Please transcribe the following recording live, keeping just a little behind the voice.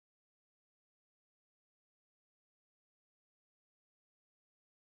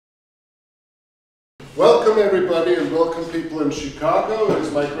Welcome everybody and welcome people in Chicago. It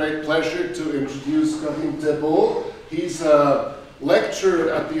is my great pleasure to introduce Karim Thébault. He's a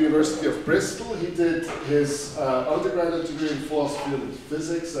lecturer at the University of Bristol. He did his undergraduate degree in philosophy and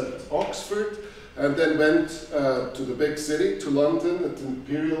physics at Oxford and then went to the big city, to London at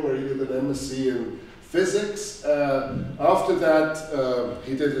Imperial, where he did an MSc in physics. After that,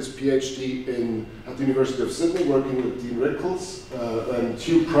 he did his PhD at the University of Sydney, working with Dean Rickles and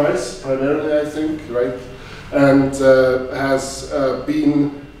Hugh Price, primarily, I think, right? And has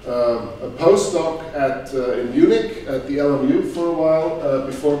been a postdoc in Munich at the LMU for a while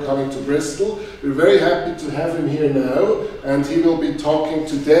before coming to Bristol. We're very happy to have him here now, and he will be talking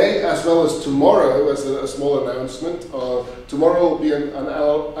today as well as tomorrow, as a small announcement. Tomorrow will be an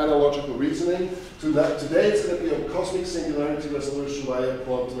analogical reasoning. Today it's going to be on cosmic singularity resolution via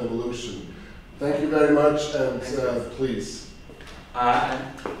quantum evolution. Thank you very much, and please. It's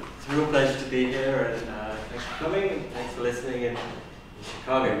a real pleasure to be here, and thanks for coming, and thanks for listening in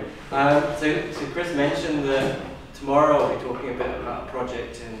Chicago. So Chris mentioned that tomorrow I'll be talking a bit about a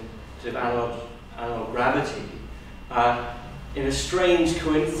project in sort of analog gravity. In a strange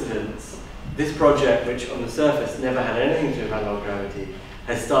coincidence, this project, which on the surface never had anything to do with analog gravity,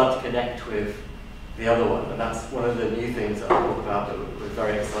 has started to connect with the other one, and that's one of the new things that I'll talk about that we're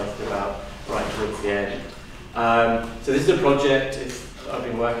very excited about right towards the end. So this is a project I've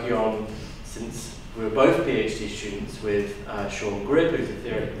been working on since we were both PhD students with Sean Gribb, who's a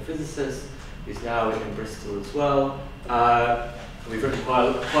theoretical physicist, who's now in Bristol as well. We've written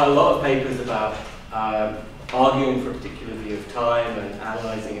quite a lot of papers about arguing for a particular view of time and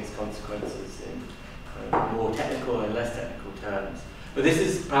analysing its consequences in more technical and less technical terms. But this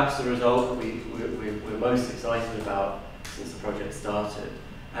is perhaps the result we're most excited about since the project started.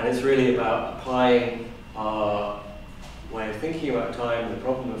 And it's really about applying our way of thinking about time and the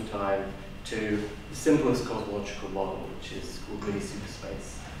problem of time to the simplest cosmological model, which is called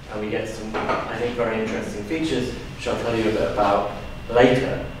mini-superspace. And we get some, I think, very interesting features, which I'll tell you a bit about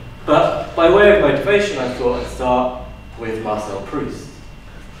later. But by way of motivation, I thought I'd start with Marcel Proust,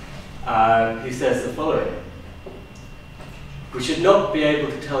 who says the following: "We should not be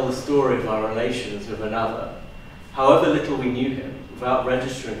able to tell the story of our relations with another, however little we knew him, without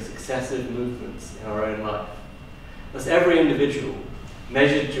registering successive movements in our own life. Thus every individual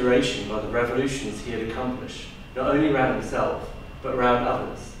measured duration by the revolutions he had accomplished, not only round himself, but round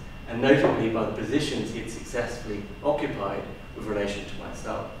others, and notably by the positions he had successfully occupied with relation to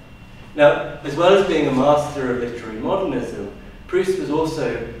myself." Now, as well as being a master of literary modernism, Proust was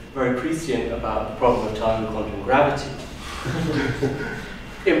also very prescient about the problem of time and quantum gravity.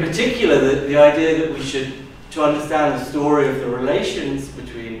 In particular, the idea that we should, to understand the story of the relations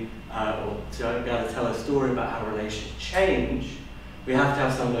between, or to be able to tell a story about how relations change, we have to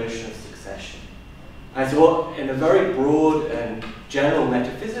have some notion of succession. And so what, in a very broad and general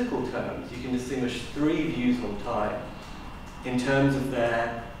metaphysical terms, you can distinguish three views on time in terms of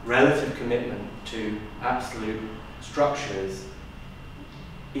their relative commitment to absolute structures,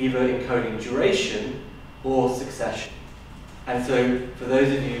 either encoding duration or succession. And so, for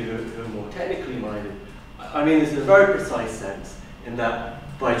those of you who are more technically minded, I mean this in a very precise sense, in that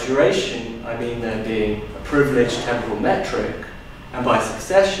by duration, I mean there being a privileged temporal metric, and by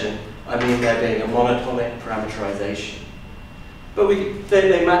succession, I mean there being a monotonic parameterization. But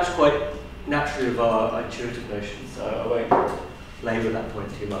they match quite naturally with our intuitive notions, so I won't labour that point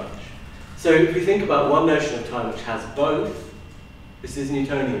too much. So if we think about one notion of time which has both, this is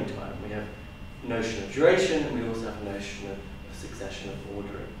Newtonian time. We have a notion of duration, and we also have a notion of succession of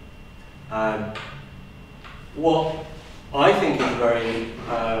ordering. What I think is a very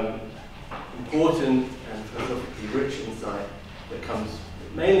important and philosophically rich insight that comes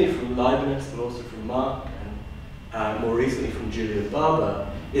mainly from Leibniz, but also from Mach, and more recently from Julian Barber,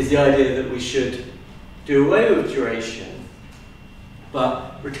 is the idea that we should do away with duration,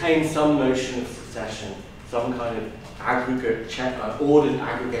 but retain some notion of succession, some kind of aggregate, ordered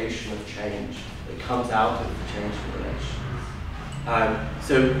aggregation of change that comes out of the change in relations.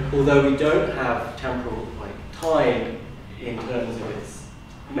 So although we don't have temporal time in terms of its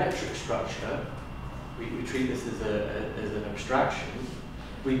metric structure, we treat this as an abstraction,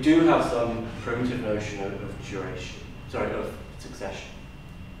 we do have some primitive notion of duration, of succession.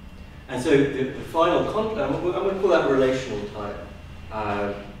 And so the final I'm going to call that relational time.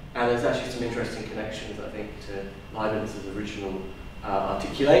 And there's actually some interesting connections, I think, to Leibniz's original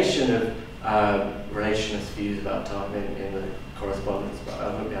articulation of relationist views about time in the correspondence, but I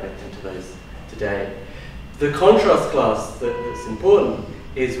won't be able to get into those today. The contrast class that's important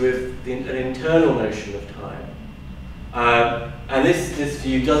is with an internal notion of time. And this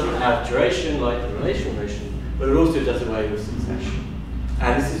view doesn't have duration like the relational notion, but it also does away with succession.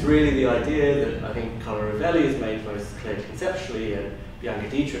 And this is really the idea that I think Collar-Rovelli has made most clear conceptually, and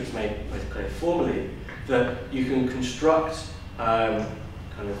Bianca-Dietrich's made most clear formally, that you can construct kind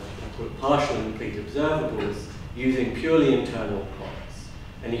of partial and complete observables using purely internal clocks.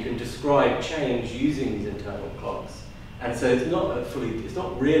 And you can describe change using these internal clocks. And so it's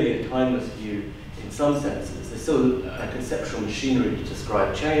not really a timeless view in some senses. There's still a conceptual machinery to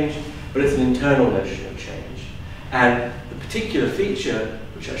describe change, but it's an internal notion of change. And the particular feature,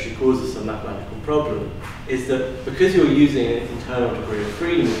 which actually causes some mathematical problem, is that because you're using an internal degree of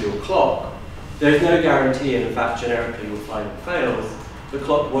freedom with your clock, there's no guarantee, and in fact generically you'll find it fails, the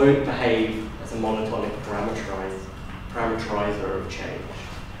clock won't behave as a monotonic parameterizer of change.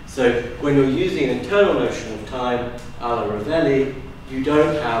 So when you're using an internal notion of time, a la Rovelli, you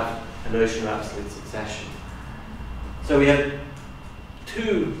don't have a notion of absolute succession. So we have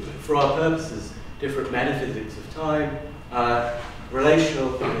two, for our purposes, different metaphysics of time,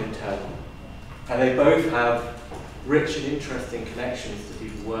 relational and internal. And they both have rich and interesting connections to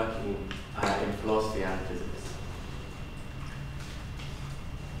people working in philosophy and physics.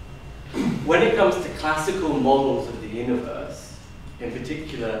 When it comes to classical models of the universe, in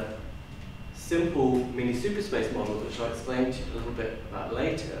particular simple mini-superspace models, which I'll explain to you a little bit about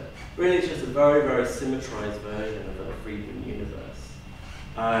later, really it's just a very, very symmetrized version of a Friedman universe.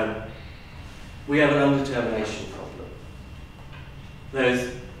 We have an undetermination problem.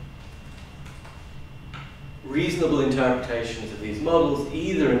 There's reasonable interpretations of these models,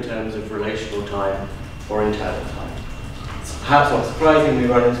 either in terms of relational time or internal time. It's perhaps not surprising we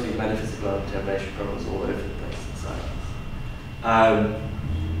run into these metaphysical undetermination problems all over the place in science.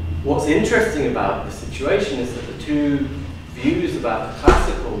 What's interesting about the situation is that the two views about the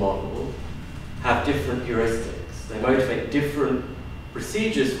classical model have different heuristics. They motivate different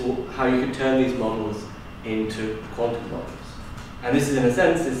procedures for how you can turn these models into quantum models. And this is, in a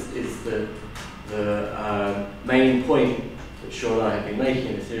sense, is the main point that Sean and I have been making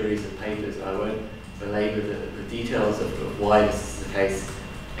in a series of papers, and I won't belabor the details of why this is the case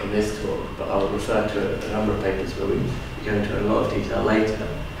in this talk, but I'll refer to a number of papers where we go into a lot of detail later.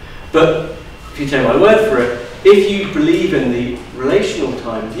 But if you take my word for it, if you believe in the relational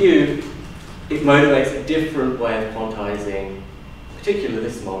time view, it motivates a different way of quantizing, particularly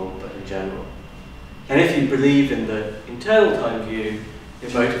this model, but in general. And if you believe in the internal time view, it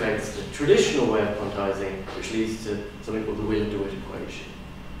motivates the traditional way of quantizing, which leads to something called the Wheeler-DeWitt equation.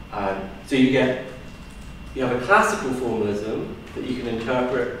 So you have a classical formalism that you can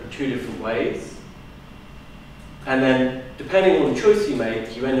interpret in two different ways, and then depending on the choice you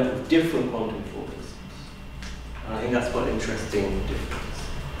make, you end up with different quantum formalisms. And I think that's quite an interesting difference.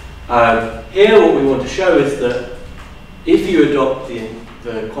 Here what we want to show is that if you adopt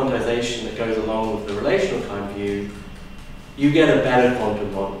the quantization that goes along with the relational time view, you get a better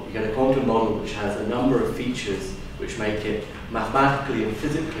quantum model. You get a quantum model which has a number of features which make it mathematically and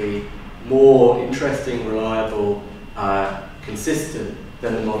physically more interesting, reliable, consistent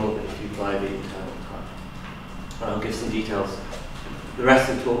than the model that if you apply the internal time. I'll give some details. The rest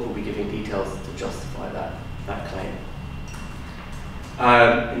of the talk will be giving details to justify that claim.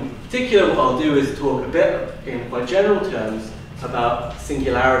 In particular, what I'll do is talk a bit in quite general terms about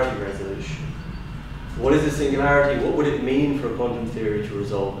singularity resolution. What is a singularity? What would it mean for a quantum theory to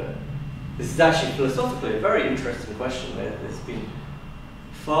resolve it? This is actually philosophically a very interesting question. There's been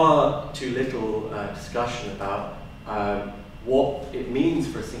far too little discussion about what it means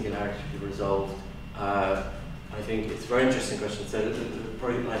for a singularity to be resolved. I think it's a very interesting question. So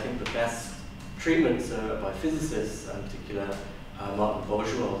probably I think the best treatments are by physicists, in particular Martin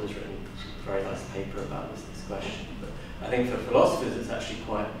Bourgeois has written a very nice paper about this question. But I think for philosophers it's actually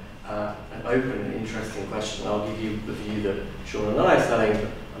quite an open and interesting question. I'll give you the view that Sean and I are selling, but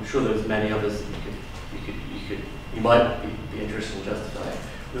I'm sure there's many others that you might be interested in justifying.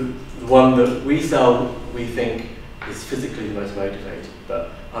 The one that we sell, we think, is physically the most motivated,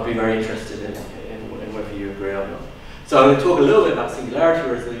 but I'll be very interested in whether you agree or not. So I'm going to talk a little bit about singularity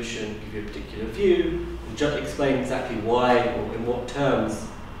resolution, give you a particular view, and just explain exactly why or in what terms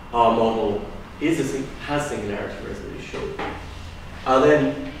our model has singularity resolution. I'll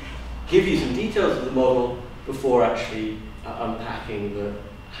then give you some details of the model before actually unpacking the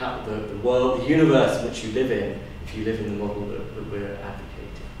world, the universe in which you live in, if you live in the model that we're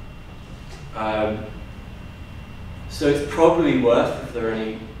advocating. So it's probably worth, if there are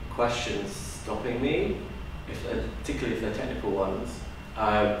any questions, stopping me, particularly if they're technical ones,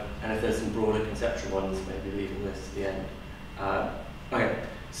 and if there's some broader conceptual ones, maybe leaving this to the end. Okay,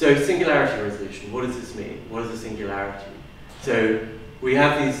 so singularity resolution, what does this mean? What is a singularity? So we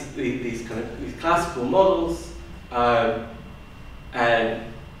have these classical models, and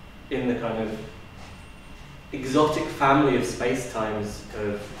in the kind of exotic family of spacetimes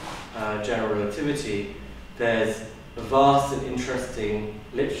of general relativity, there's a vast and interesting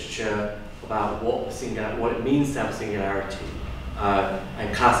literature about what it means to have a singularity,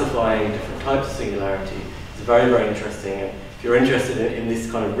 and classifying different types of singularity. It's very, very interesting. And if you're interested in this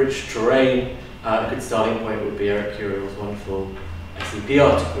kind of rich terrain, a good starting point would be Eric Curiel's wonderful SEP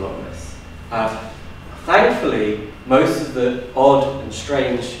article on this. Thankfully, most of the odd and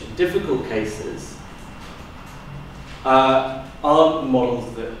strange, difficult cases aren't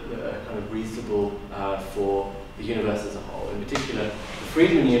models that are kind of reasonable for the universe as a whole. In particular, the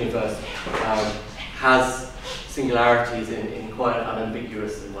Friedmann universe has singularities in quite an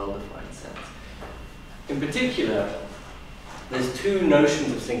unambiguous and well-defined sense. In particular, there's two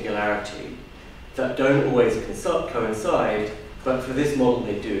notions of singularity that don't always coincide, but for this model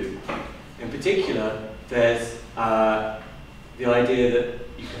they do. In particular, there's the idea that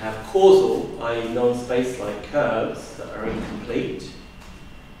you can have causal, i.e. non-space-like curves that are incomplete,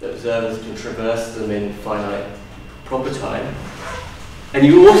 that observers can traverse them in finite proper time. And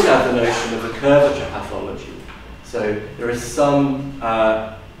you also have the notion of a curvature pathology. So there is some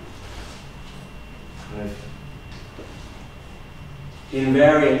kind of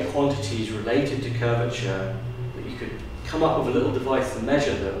invariant quantities related to curvature that you could come up with a little device and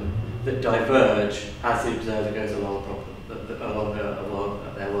measure them that diverge as the observer goes along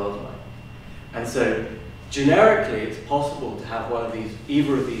their world line. And so generically it's possible to have one of these,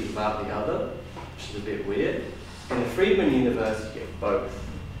 either of these without the other, which is a bit weird. In the Friedmann universe you get both.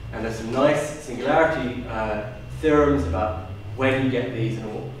 And there's some nice singularity theorems about when you get these and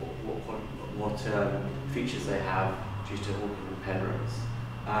what features they have due to Hawking and Penrose.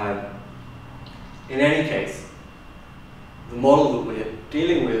 In any case, the model that we're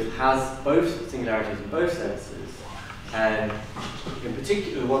dealing with has both singularities in both senses, and in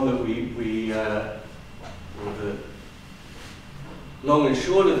particular the one that the long and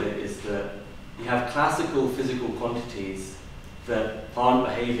short of it is that you have classical physical quantities that aren't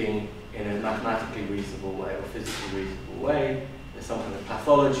behaving in a mathematically reasonable way or physically reasonable way. There's some kind of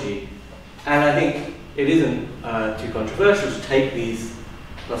pathology, and I think it isn't too controversial to take these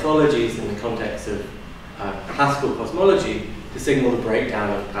pathologies in the context of classical cosmology to signal the breakdown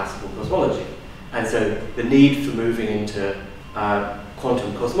of classical cosmology. And so the need for moving into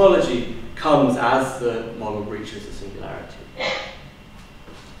quantum cosmology comes as the model reaches a singularity.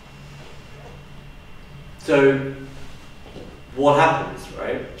 So what happens,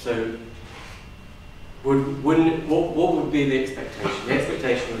 right? So what would be the expectation? The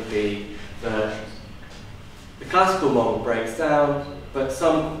expectation would be that the classical model breaks down, but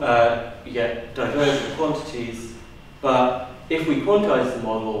some you get divergent quantities, but if we quantize the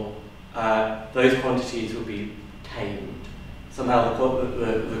model, those quantities will be tamed. Somehow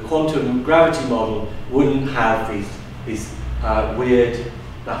the quantum gravity model wouldn't have these weird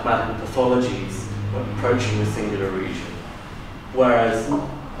mathematical pathologies approaching the singular region. Whereas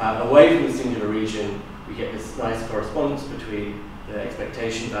away from the singular region, we get this nice correspondence between the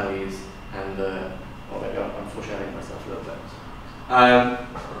expectation values and the, oh maybe I'm foreshadowing myself a little bit. I'll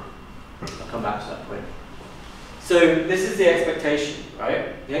come back to that point. So this is the expectation,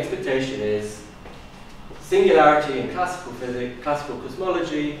 right? The expectation is singularity in classical physics, classical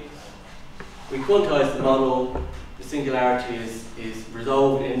cosmology. We quantize the model, the singularity is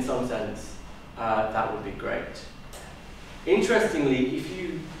resolved in some sense. That would be great. Interestingly, if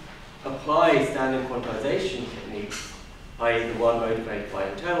you apply standard quantization techniques, i.e. the one motivated by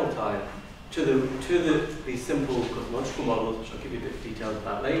internal time, to these simple cosmological models, which I'll give you a bit of details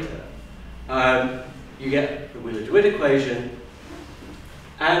about later, you get the Wheeler-DeWitt equation,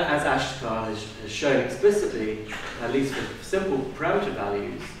 and as Ashtekar has shown explicitly, at least for simple parameter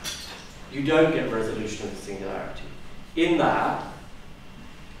values, you don't get resolution of the singularity. In that,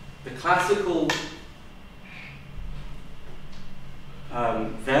 the classical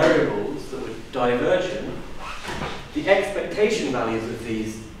variables that were divergent, the expectation values of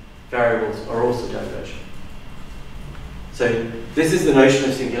these variables are also divergent. So this is the notion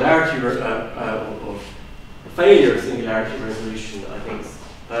of singularity, or failure of singularity resolution that I think is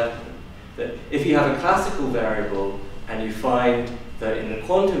pertinent. That if you have a classical variable and you find that in the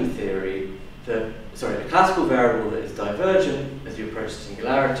quantum theory, the classical variable that is divergent as you approach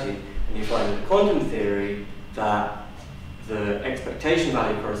singularity, and you find in the quantum theory that the expectation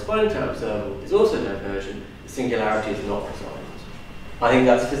value corresponding to that observable is also divergent, the singularity is not resolved. I think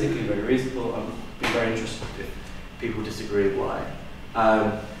that's physically very reasonable. I'd be very interested if people disagree why.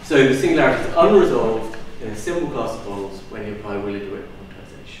 So the singularity is unresolved, in a simple class of models when you apply Wheeler-DeWitt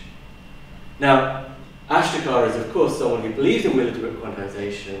quantization. Now, Ashtekar is of course someone who believes in Wheeler-DeWitt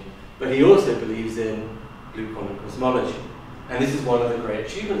quantization, but he also believes in loop quantum cosmology. And this is one of the great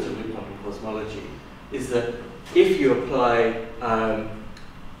achievements of loop quantum cosmology, is that if you apply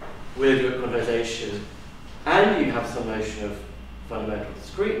Wheeler-DeWitt quantization and you have some notion of fundamental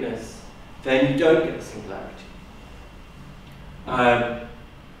discreteness, then you don't get the singularity.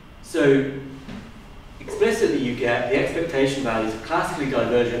 So explicitly you get the expectation values of classically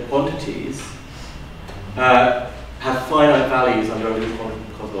divergent quantities have finite values under a loop quantum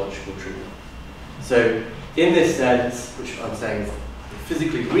cosmological treatment. So in this sense, which I'm saying is the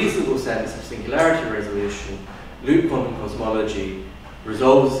physically reasonable sense of singularity resolution, loop quantum cosmology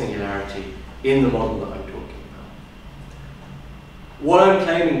resolves singularity in the model that I'm talking about. What I'm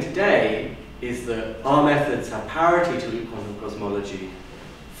claiming today is that our methods have parity to loop quantum cosmology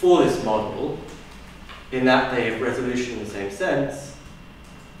for this model, in that they have resolution in the same sense.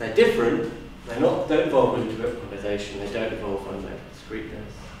 They're different. They don't involve Wheeler-DeWitt quantization. They don't involve fundamental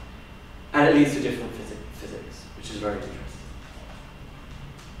discreteness. And it leads to different physics, which is very interesting.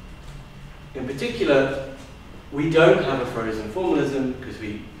 In particular, we don't have a frozen formalism because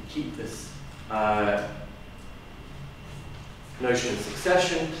we keep this notion of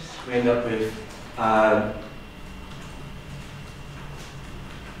succession. We end up with a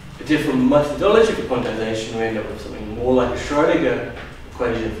different methodology for quantization. We end up with something more like a Schrödinger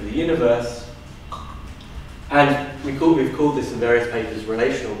equation for the universe. And we've called this in various papers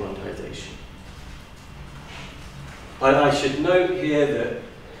relational quantization. I should note here that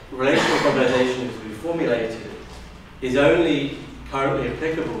relational quantization as we formulated it is only currently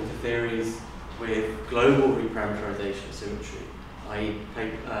applicable to theories with global reparameterization symmetry, i.e.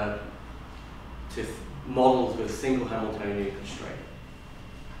 to models with a single Hamiltonian constraint.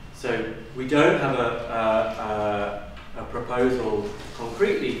 So we don't have a proposal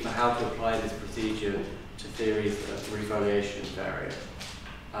concretely for how to apply this procedure to theories of refoliation invariant.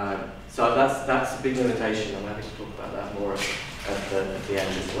 So that's a big limitation. I'm happy to talk about that more at the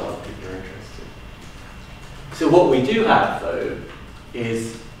end as well, if people are interested. So what we do have, though,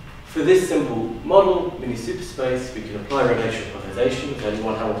 is for this simple model, mini-superspace, we can apply relational quantization. There's only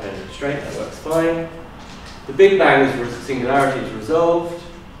one Hamiltonian constraint, that works fine. The Big Bang singularity is resolved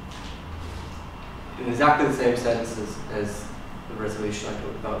in exactly the same sense as the resolution I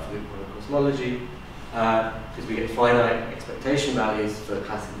talked about for loop quantum cosmology, because we get finite expectation values for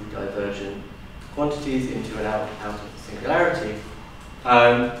classically divergent quantities into and out of the singularity.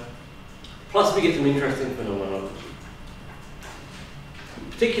 Plus we get some interesting phenomenology.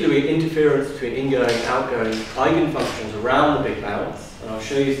 Particularly interference between ingoing and outgoing eigenfunctions around the big bounce. And I'll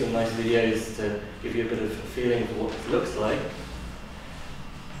show you some nice videos to give you a bit of a feeling for what this looks like.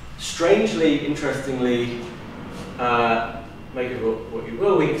 Strangely, interestingly, make of what you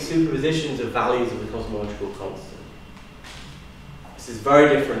will, we get superpositions of values of the cosmological constant. This is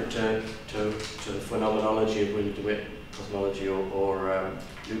very different to the phenomenology of Wheeler-DeWitt cosmology or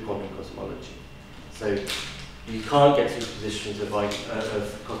loop quantum cosmology. So you can't get superpositions of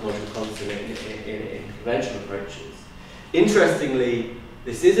cosmological constant in conventional approaches. Interestingly,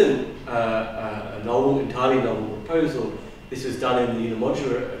 this isn't a entirely novel proposal. This was done in the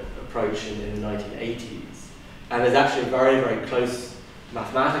unimodular approach in the 1980s. And there's actually a very, very close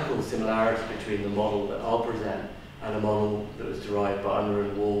mathematical similarity between the model that I'll present and a model that was derived by Unruh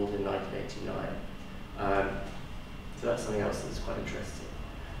and Wald in 1989. So that's something else that's quite interesting.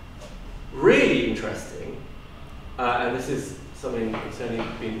 Really interesting, and this is something that's only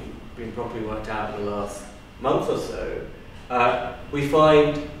been properly worked out in the last month or so, we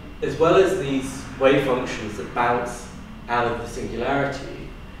find, as well as these wave functions that bounce out of the singularity,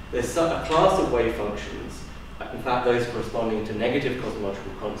 there's a class of wave functions, in fact those corresponding to negative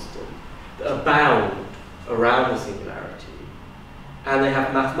cosmological constant, that are bound around the singularity. And they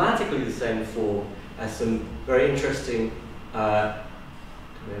have mathematically the same form as some very interesting kind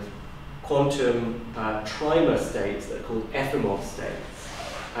of quantum trimer states that are called Efimov states.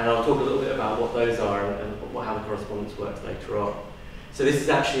 And I'll talk a little bit about what those are and how the correspondence works later on. So this is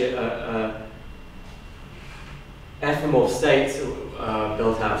actually Efimov states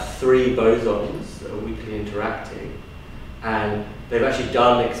built out of 3 bosons that are weakly interacting. And they've actually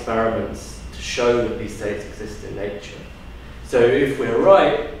done experiments to show that these states exist in nature. So if we're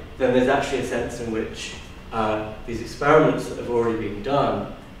right, then there's actually a sense in which these experiments that have already been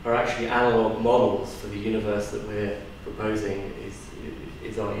done are actually analog models for the universe that we're proposing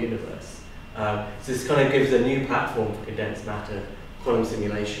is our universe. So this kind of gives a new platform for condensed matter quantum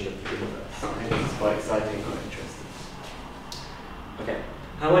simulation of the universe. I think this is quite exciting and quite interesting. Okay,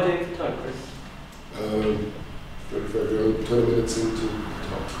 how am I doing for time, Chris? 20 minutes into the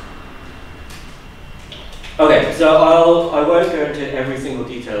talk. Okay, so I won't go into every single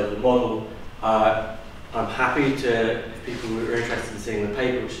detail of the model. I'm happy to, if people are interested in seeing the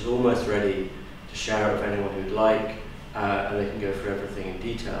paper, which is almost ready, to share it with anyone who'd like, and they can go through everything in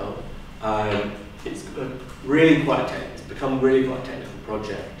detail. It's really it's become really quite a technical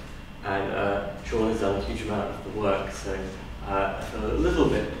project, and Sean has done a huge amount of the work, so I feel a little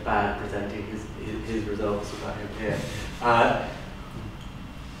bit bad presenting his results about him here.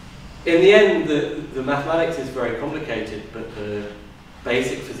 In the end, the mathematics is very complicated, but the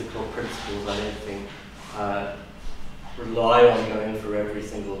basic physical principles, I don't think, rely on going through every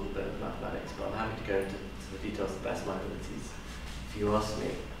single bit of mathematics, but I'm happy to go into the details to the best of my abilities, if you ask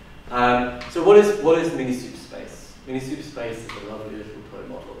me. So what is mini-superspace? Mini-superspace is a lovely little toy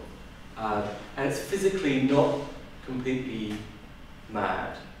model. And it's physically not completely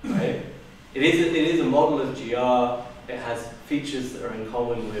mad, right? It is a model of GR. It has features that are in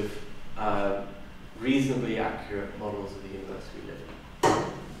common with reasonably accurate models of the universe we live in.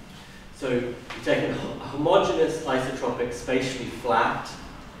 So you take a homogeneous, isotropic, spatially flat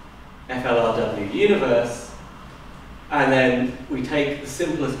FLRW universe, and then we take the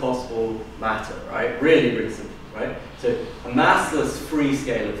simplest possible matter, right? Really, really simple, right? So a massless free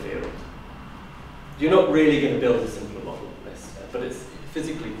scalar field. You're not really going to build a simpler model than this, but it's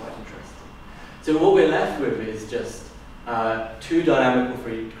physically quite interesting. So what we're left with is just two dynamical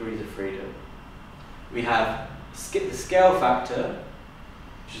degrees of freedom. We have the scale factor,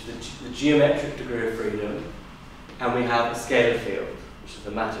 which is the geometric degree of freedom, and we have a scalar field, which is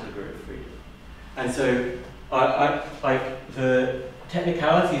the matter degree of freedom. And so the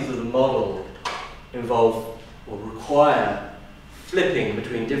technicalities of the model involve or require flipping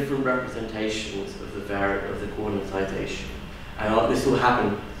between different representations of the coordinatization. And this will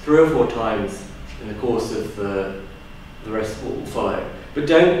happen 3 or 4 times in the course of the rest of what will follow. But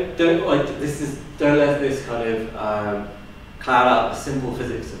don't let this kind of cloud out the simple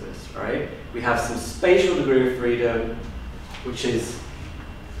physics of this, right? We have some spatial degree of freedom, which is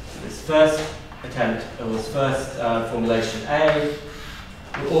this first attempt, or this first formulation A.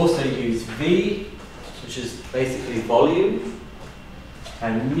 We'll also use V, which is basically volume,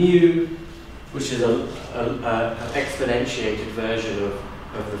 and mu, which is an exponentiated version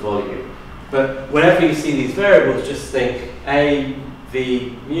of the volume. But whenever you see these variables, just think A,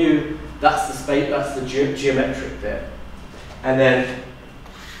 V, mu, that's the space, that's the geometric bit. And then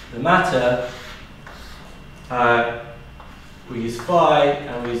the matter, we use phi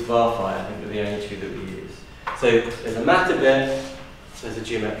and we use var phi. I think they're the only two that we use. So there's a matter bit, there's a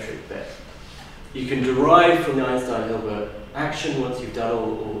geometric bit. You can derive from the Einstein-Hilbert action once you've done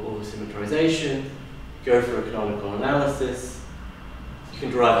all the symmetrization, go for a canonical analysis. You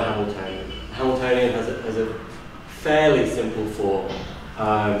can derive a Hamiltonian. The Hamiltonian has a fairly simple form,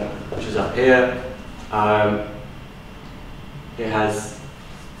 which is up here. It has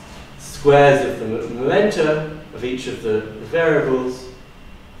squares of the momenta of each of the variables,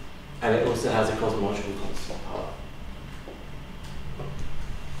 and it also has a cosmological constant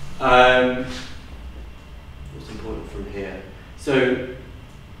part. What's important from here? So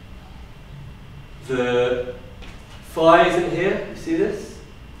the phi isn't here. You see this?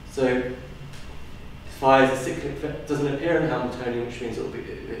 So phi is a cyclic. Doesn't appear in Hamiltonian, which means it will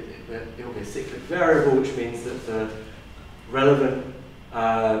be a cyclic variable, which means that the relevant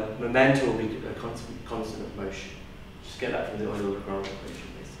momentum will be a constant of motion. Just get that from the Euler-Lagrange equation,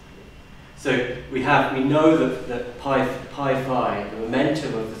 basically. So we know that pi phi, the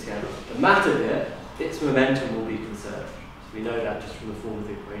momentum of the scale, the matter bit, its momentum will be conserved. So we know that just from the form of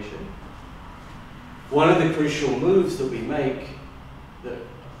the equation. One of the crucial moves that we make, that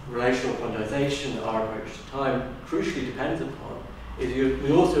relational quantization, our approach to time, crucially depends upon, is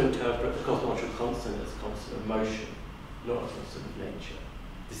we also interpret the cosmological constant as a constant of motion, not a constant of nature.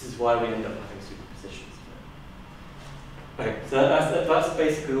 This is why we end up having superpositions. Okay, so that's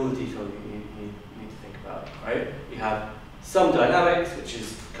basically all the detail you need to think about, right? You have some dynamics, which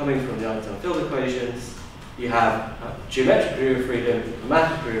is coming from the Einstein field equations. You have geometric degree of freedom,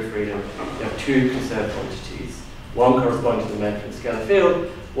 matter degree of freedom. You have 2 conserved quantities, one corresponding to the momentum of the scalar field,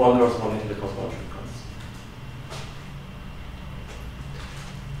 one corresponding to the cosmological constant.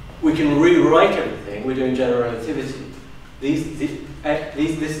 We can rewrite everything. We're doing general relativity. This is a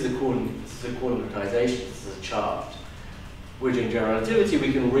coordinatization. This is a chart. We're doing general relativity.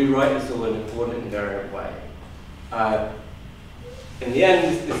 We can rewrite this all in a coordinate invariant way. In the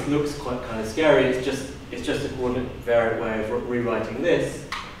end, this looks quite kind of scary. It's just a coordinate invariant way of rewriting this,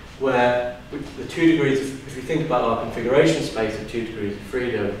 where the 2 degrees, if we think about our configuration space of 2 degrees of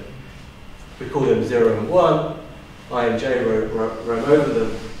freedom, we call them 0 and 1. I and j roam over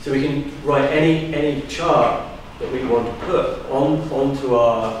them. So we can write any chart that we want to put onto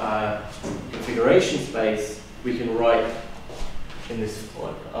our configuration space. We can write in this,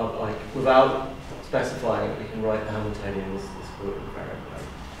 like without specifying it, we can write the Hamiltonian this invariant way.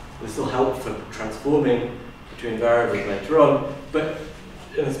 This will help for transforming between variables later on. But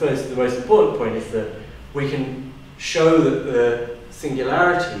I suppose the most important point is that we can show that the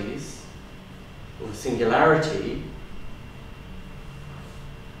singularities, or the singularity,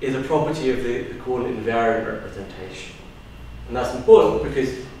 is a property of the coordinate invariant representation. And that's important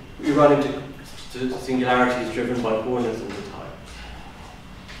because we run into singularities driven by coordinates all the time.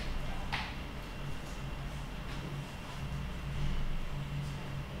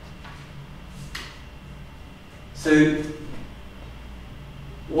 So,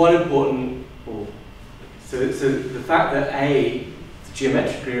 one important, so the fact that A is a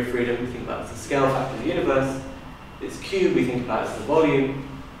geometric degree of freedom, we think about as the scale factor of the universe. It's cubed, we think about as the volume.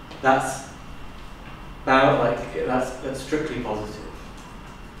 That's bound, like that's strictly positive.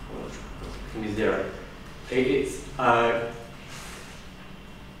 Well, it can be zero. It's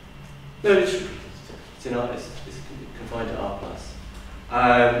confined to R plus.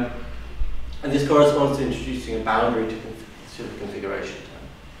 And this corresponds to introducing a boundary to the configuration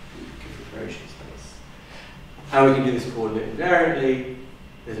space. How we can do this coordinate invariantly?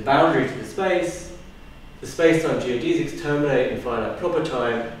 There's a boundary to the space. The space-time geodesics terminate in finite proper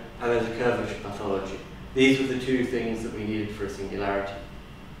time, and there's a curvature pathology. These were the two things that we needed for a singularity.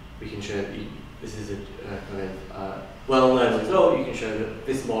 We can show that this is a kind of well-known result. You can show that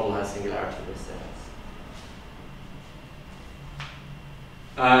this model has singularity in this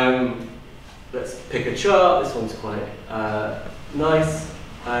sense. Let's pick a chart. This one's quite nice,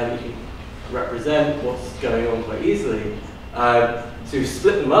 and you can represent what's going on quite easily. So we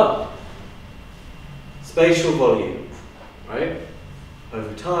split them up. Spatial volume, right?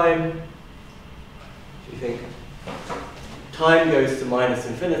 Over time, if you think time goes to minus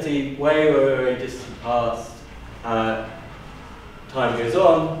infinity, way distant past. Time goes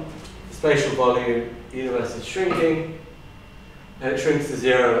on. The spatial volume, the universe is shrinking. And it shrinks to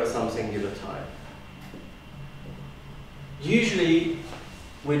zero at some singular time. Usually,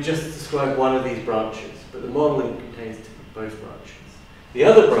 we just describe one of these branches, but the modeling contains both branches. The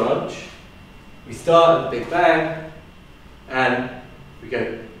other branch, we start at the Big Bang, and we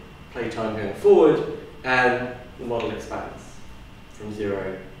play time going forward, and the model expands from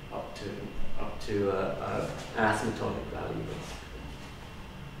zero up to an asymptotic value.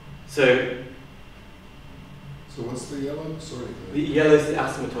 So what's the yellow? Sorry. The yellow is the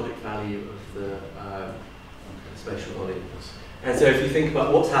asymptotic value of the spatial volume. And so if you think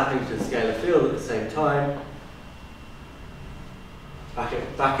about what's happening to the scalar field at the same time, back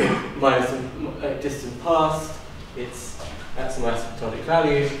in minus distant past, that's an asymptotic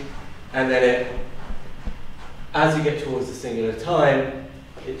value, and then as you get towards the singular time,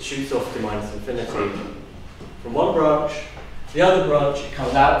 it shoots off to minus infinity from one branch. The other branch, it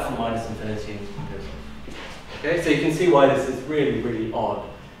comes out from minus infinity and goes on. Okay, so you can see why this is really, really odd.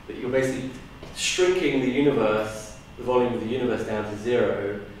 That you're basically shrinking the universe, the volume of the universe down to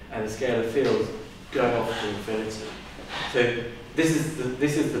zero, and the scalar field going off to infinity. So this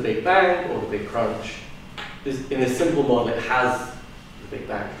is the Big Bang or the Big Crunch. In this simple model, it has the Big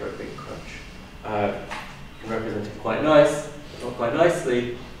Bang stroke Big Crunch. You can represent it quite nice, not quite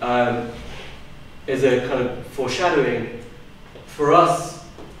nicely. Is a kind of foreshadowing. For us,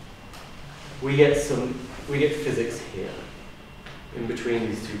 we get physics here, in between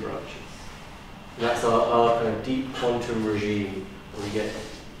these two branches. And that's our kind of deep quantum regime, where we get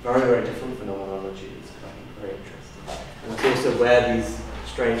very, very different phenomenology. It's kind of very interesting. And it's also where these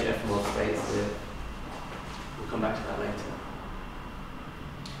strange ephemeral states live. We'll come back to that later.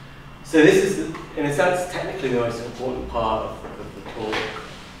 So this is, in a sense, technically the most important part of the talk.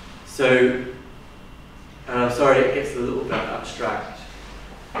 So, and I'm sorry it gets a little bit abstract.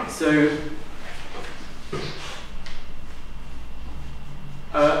 So,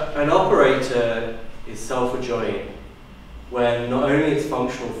 an operator is self-adjoint when not only its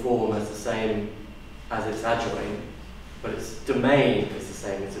functional form is the same as its adjoint, but its domain is the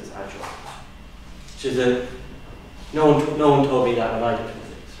same as its adjoint. Which is no one told me that when I did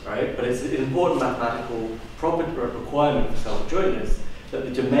physics, right? But it's an important mathematical requirement for self-adjointness that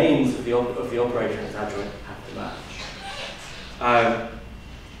the domains of the operator and its adjoint have to match.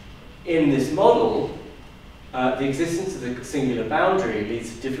 In this model, the existence of the singular boundary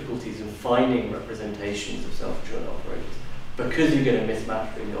leads to difficulties in finding representations of self-adjoint operators because you get a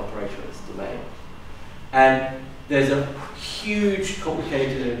mismatch between the operator and its domain. And there's a huge,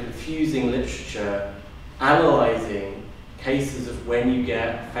 complicated and confusing literature analyzing cases of when you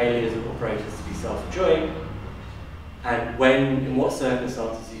get failures of operators to be self-adjoint, and when, in what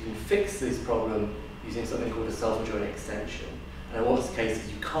circumstances you can fix this problem using something called a self-adjoint extension, and in what cases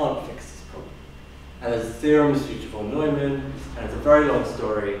you can't fix this problem. And there's theorems due to von Neumann, and it's a very long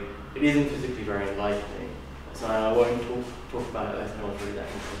story. It isn't physically very enlightening, so I won't talk about it unless no one's really that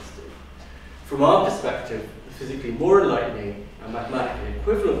interested. From our perspective, the physically more enlightening and mathematically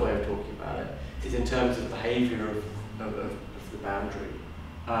equivalent way of talking about it is in terms of behavior of the boundary.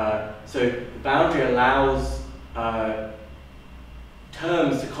 So the boundary allows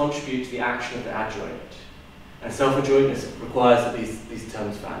terms to contribute to the action of the adjoint. And self-adjointness requires that these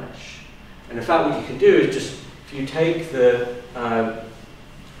terms vanish. And in fact, what you can do is just, if you take the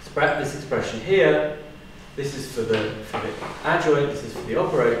this expression here, this is for the adjoint, this is for the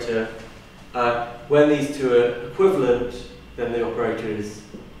operator. When these two are equivalent, then the operator is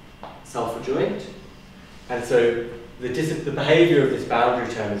self-adjoint. And so the behavior of this boundary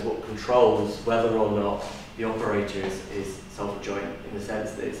term is what controls whether or not the operator is self-adjoint, in the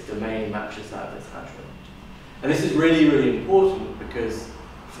sense that its domain matches that of its adjoint. And this is really, really important because,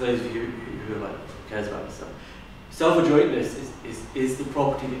 for those of you who cares about this stuff, self-adjointness is the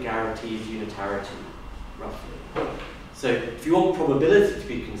property that guarantees unitarity, roughly. So if you want probability to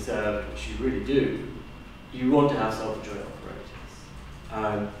be conserved, which you really do, you want to have self-adjoint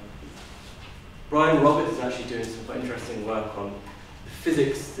operators. Brian Roberts is actually doing some quite interesting work on the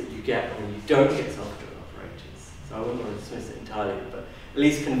physics that you get when you don't get self-adjoint operators. So I wouldn't want to dismiss it entirely, but at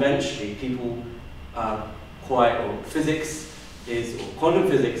least conventionally, people physics is, or quantum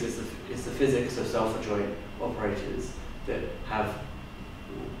physics is the physics of self-adjoint operators that have,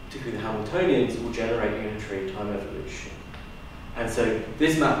 particularly the Hamiltonians, will generate unitary time evolution. And so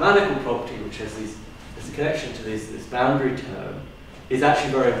this mathematical property, which has a connection to this boundary term, is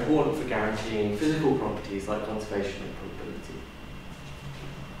actually very important for guaranteeing physical properties like conservation and probability.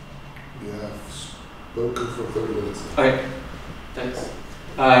 We have spoken for 30 minutes. Okay, thanks.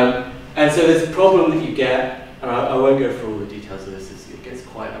 And so there's a problem that you get, and I won't go through all the details of this, it gets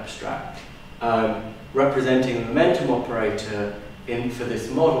quite abstract. Representing the momentum operator for this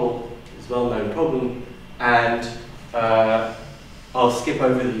model is a well-known problem, and I'll skip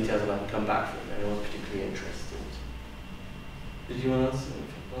over the details and I can come back to it if anyone's particularly interested. Did you want to answer?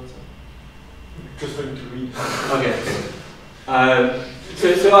 Just going to read. Okay.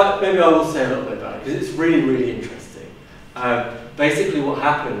 So maybe I will say a little bit about it, because it's really, really interesting. Basically what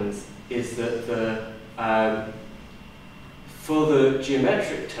happens is that for the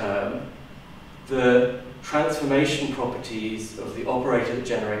geometric term, the transformation properties of the operator that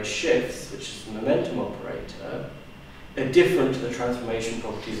generates shifts, which is the momentum operator, are different to the transformation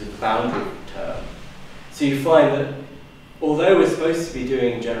properties of the boundary term. So you find that although we're supposed to be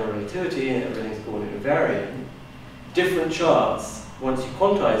doing general relativity and everything's coordinate invariant, different charts, once you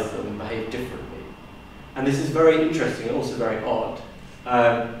quantize them, behave differently. And this is very interesting and also very odd.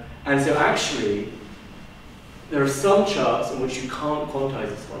 And so actually, there are some charts in which you can't quantize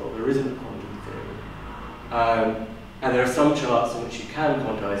this model. There isn't a quantum theory. And there are some charts in which you can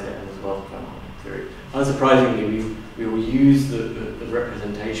quantize it, and there's a well-defined quantum theory. Unsurprisingly, we will use the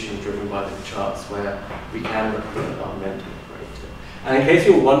representation driven by the charts where we can represent our momentum operator. And in case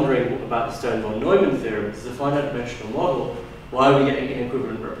you're wondering about the Stern-von Neumann theorem, this is a finite dimensional model. Why are we getting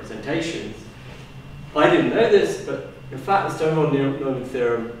inequivalent representations? I didn't know this, but in fact, the Stern-von Neumann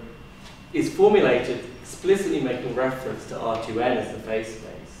theorem is formulated explicitly making reference to R2n as the phase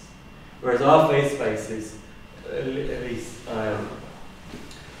space, whereas our phase space is, at least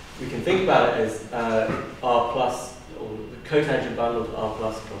we can think about it as R plus, or the cotangent bundle of R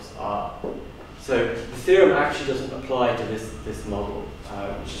plus R. So the theorem actually doesn't apply to this model,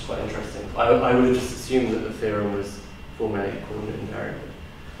 which is quite interesting. I would have just assumed that the theorem was formulated coordinate invariantly.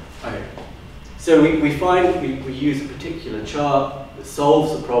 Okay. So we use a particular chart that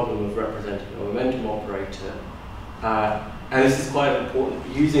solves the problem of representing a momentum operator. And this is quite important.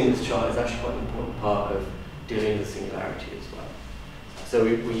 Using this chart is actually quite an important part of dealing with singularity as well. So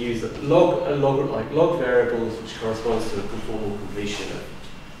we use log variables, which corresponds to the conformal completion of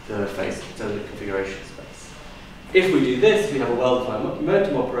the phase, so the configuration space. If we do this, we have a well-defined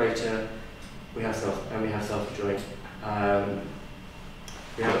momentum operator. We have self-adjoint.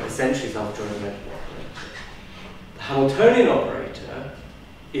 We have essentially self-adjoint momentum operator. The Hamiltonian operator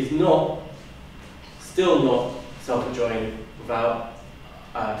is still not self-adjoint without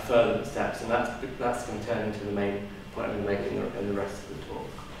further steps, and that's going to turn into the main point I'm going to make in the rest of the talk.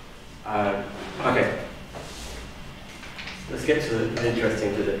 Okay, let's get to the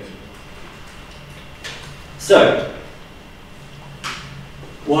interesting physics. So,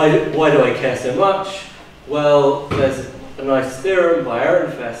 why do I care so much? Well, there's a nice theorem by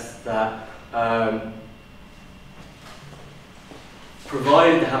Ehrenfest that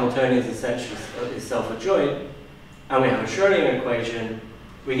provided the Hamiltonian is essentially self-adjoint, and we have a Schrödinger equation,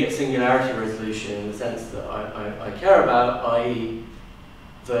 we get singularity resolution in the sense that I care about, i.e.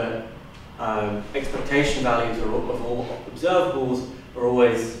 the expectation values of all observables are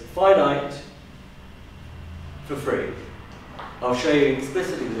always finite for free. I'll show you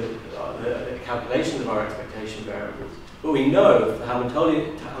explicitly the calculations of our expectation variables. But we know if the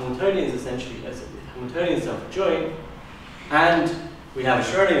Hamiltonian is essentially Hamiltonian self-adjoint, and we have a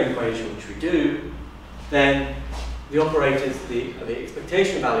Schrödinger equation, which we do, then the operators, the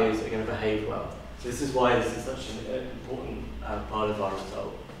expectation values are going to behave well. So this is why this is such an important part of our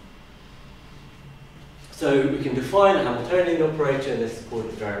result. So we can define a Hamiltonian operator in this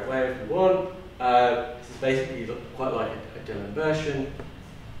coordinate variant way if we want. This is basically quite like a Dillon inversion.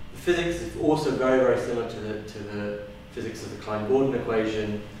 The physics is also very, very similar to the physics of the Klein-Gordon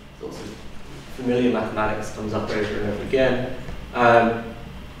equation. It's also familiar mathematics comes up over and over again.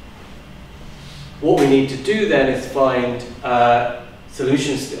 What we need to do then is find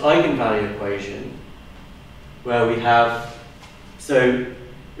solutions to the eigenvalue equation, where we have,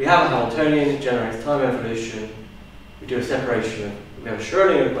 we have a Hamiltonian, it generates time evolution, we do a separation, we have a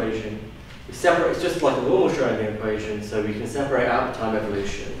Schrödinger equation, we separate, it's just like a normal Schrödinger equation, so we can separate out the time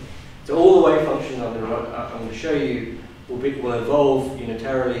evolution. So all the wave functions I'm going to show you will evolve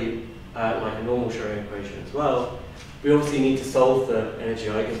unitarily like a normal Schrödinger equation as well. We obviously need to solve the energy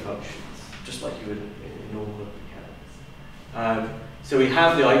eigenfunctions, just like you would in normal mechanics. So we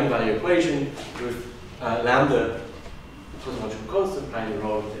have the eigenvalue equation with lambda, cosmological constant, playing the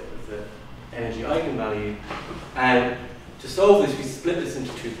role of the energy eigenvalue. And to solve this, we split this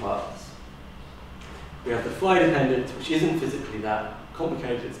into two parts. We have the phi dependence, which isn't physically that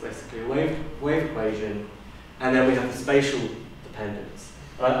complicated, it's basically a wave equation. And then we have the spatial dependence.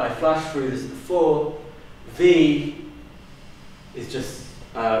 I flashed through this before. V is just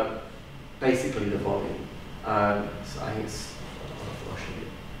basically the volume. So I think it's,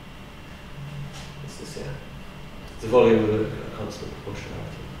 it's this here. It's the volume of a constant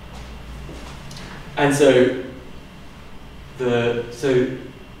proportionality. And so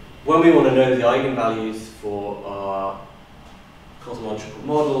when we want to know the eigenvalues for our cosmological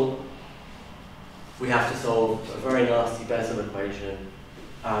model, we have to solve a very nasty Bessel equation.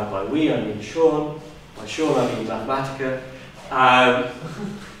 By we, I mean Sean. By Sean, I mean Mathematica.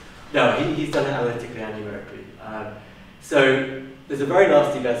 No, he's done it analytically and numerically. So there's a very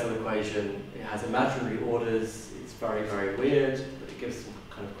nasty Bessel equation. It has imaginary orders. It's very, very weird, but it gives some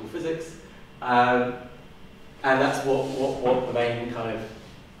kind of cool physics. And that's what the main kind of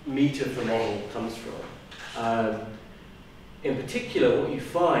meat of the model comes from. In particular, what you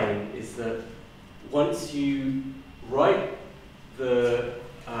find is that once you write the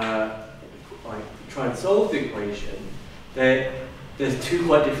try and solve the equation, there's two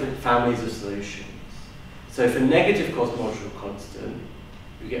quite different families of solutions. So for negative cosmological constant,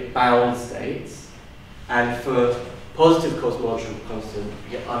 you get bound states, and for positive cosmological constant,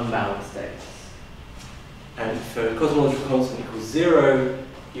 you get unbound states. And for cosmological constant equals 0,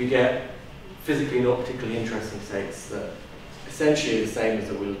 you get physically not particularly interesting states that essentially are the same as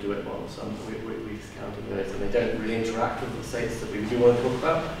the wheel duet model. So we're discounting those, and they don't really interact with the states that we do want to talk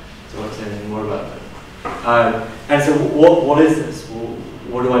about. So I won't say anything more about that. And so what is this? Well,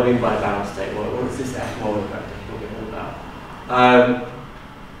 what do I mean by bound state? What is this F-model effect I'm talking about?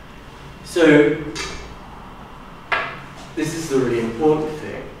 So this is the really important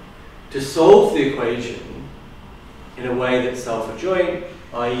thing. To solve the equation in a way that's self-adjoint,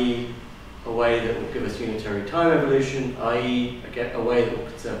 i.e. a way that will give us unitary time evolution, i.e. a way that will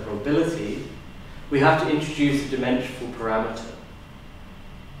conserve probability, we have to introduce a dimensional parameter.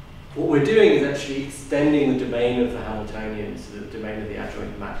 What we're doing is actually extending the domain of the Hamiltonian to the domain of the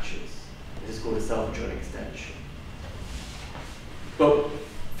adjoint matches. This is called a self-adjoint extension. But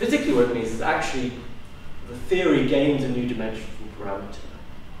physically what it means is actually the theory gains a new dimensional parameter.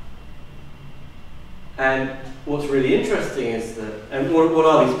 And what's really interesting is that, and what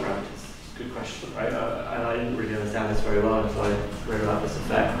are these parameters? Good question, right? And I didn't really understand this very well until I read about this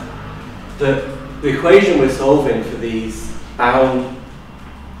effect. The equation we're solving for these bound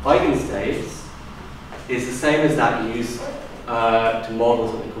eigenstates is the same as that used to model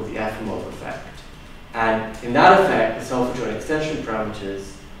something called the F-model effect. And in that effect, the self-adjoint extension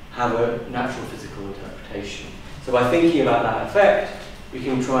parameters have a natural physical interpretation. So by thinking about that effect, we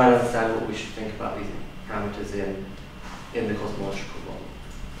can try and understand what we should think about these parameters in the cosmological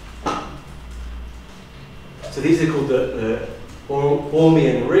model. So these are called the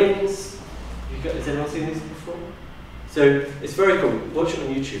Bormian rings. You Has anyone seen these before? So it's very cool. Watch it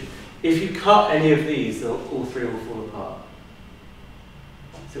on YouTube. If you cut any of these, all three will fall apart.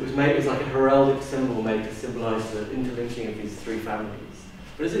 So it was like a heraldic symbol made to symbolize the interlinking of these three families.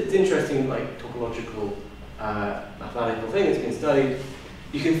 But it's interesting, like topological mathematical thing that's been studied.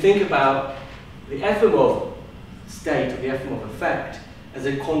 You can think about the ephemeral state or the ephemeral effect as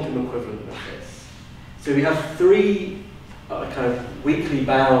a quantum equivalent of this. So we have three kind of weakly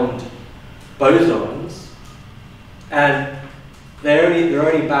bound bosons, and they're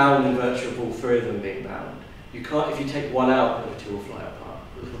only bound in virtue of all three of them being bound. You can't, if you take one out, the two will fly apart.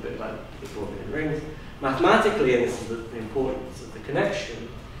 A little bit like the four-bit rings. Mathematically, and this is the importance of the connection,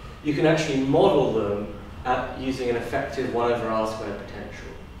 you can actually model them using an effective 1 over r squared potential.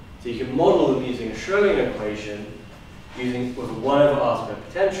 So you can model them using a Schrödinger equation with a 1 over r squared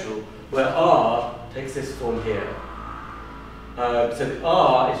potential, where r takes this form here. So the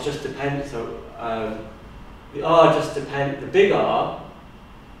r is just dependent. So the r just depends. The big R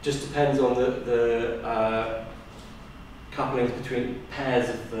just depends on the couplings between pairs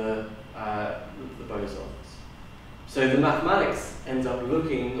of the bosons. So the mathematics ends up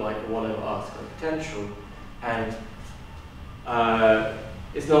looking like a 1 over r squared potential, and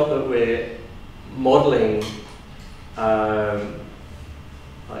it's not that we're modeling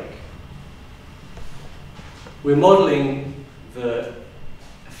we're modeling the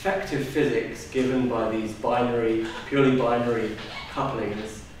effective physics given by these purely binary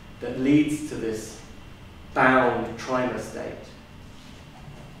couplings that leads to this bound trimer state.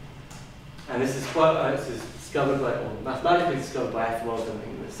 And this is discovered by, or mathematically discovered by F.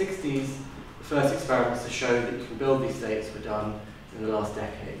 in the 60s. The first experiments to show that you can build these states were done in the last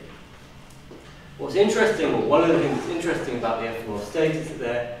decade. What's interesting, or one of the things that's interesting about the F state is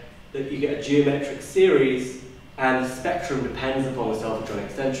that you get a geometric series, and the spectrum depends upon the self-adjoint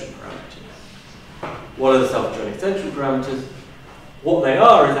extension parameters. What are the self-adjoint extension parameters? What they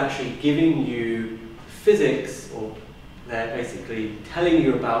are is actually giving you physics, or they're basically telling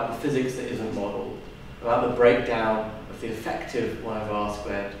you about the physics that isn't modeled, about the breakdown of the effective 1 over r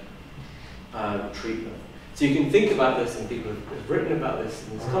squared treatment. So you can think about this, and people have written about this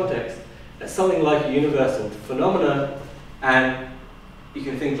in this context, as something like a universal phenomena, and you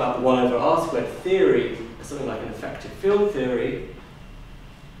can think about the 1 over r squared theory as something like an effective field theory.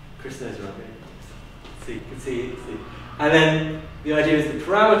 Chris knows what I mean. See, you can see. And then the idea is the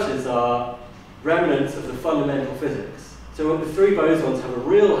parameters are remnants of the fundamental physics. So the three bosons have a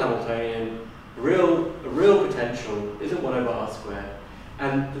real Hamiltonian, a real potential, isn't 1 over r squared,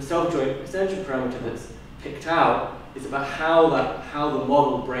 and the self-joint extension parameter that's picked out is about how the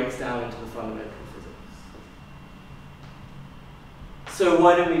model breaks down into the fundamental physics. So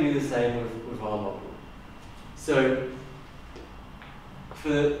why don't we do the same with our model? So for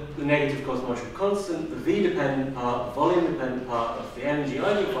the negative cosmological constant, the v-dependent part, the volume-dependent part of the energy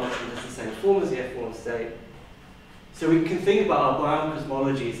eigenfunction is the same form as the F1 state. So we can think about our bound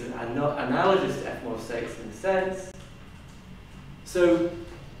cosmologies and analogous to F1 states in a sense. So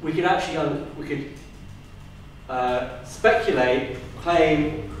we could actually speculate,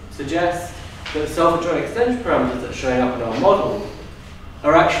 claim, suggest that the self-adjoint extension parameters that are showing up in our model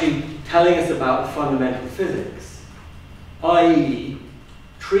are actually telling us about the fundamental physics, i.e.,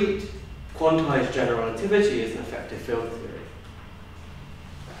 treat quantized general relativity as an effective field theory.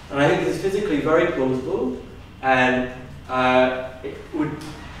 And I think this is physically very plausible, and it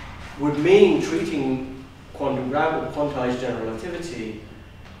would mean treating quantum gravity or quantized general relativity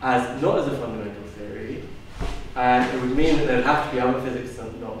as not as a fundamental theory, and it would mean that there would have to be other physics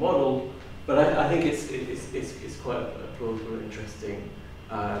not modeled. But I think it's quite a plausible, interesting,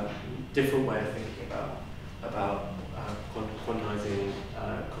 different way of thinking about quantizing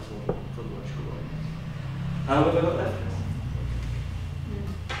cosmological work. How long have I got left?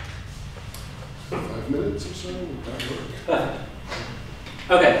 5 minutes or so? Would that work?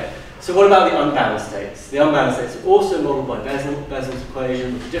 Okay, so what about the unbound states? The unbound states are also modeled by Bessel's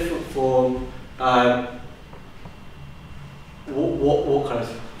equation with a different form. What kind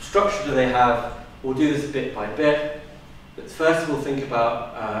of structure do they have? We'll do this bit by bit. Let's first of all think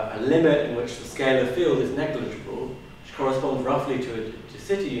about a limit in which the scalar field is negligible, which corresponds roughly to a de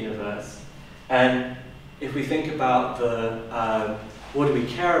Sitter universe. And if we think about the, what do we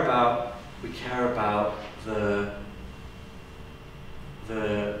care about? We care about the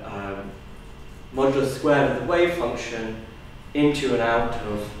modulus squared of the wave function into and out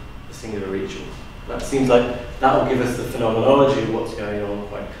of the singular region. That seems like that will give us the phenomenology of what's going on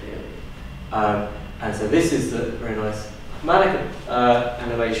quite clearly. And so this is the very nice mathematical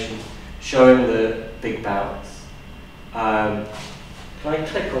animation showing the big bounds. Can I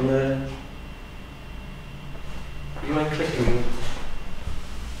click on the Do you mind clicking?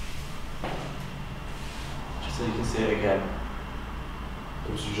 Just so you can see it again.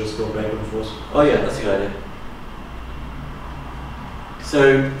 So you just go back and forth. Oh yeah, that's a good idea.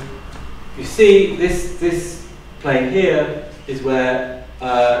 So you see this plane here is where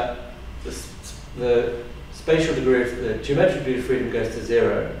the spatial degree of the geometric degree of freedom goes to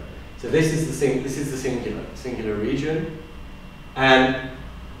 0. So this is the singular region, and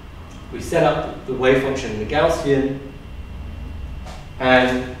we set up the wave function in the Gaussian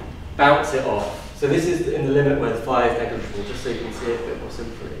and bounce it off. So this is in the limit where the phi is negligible, just so you can see it a bit more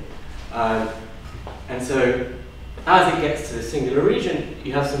simply. And so as it gets to the singular region,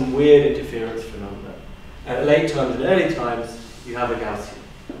 you have some weird interference phenomena. And at late times and early times, you have a Gaussian.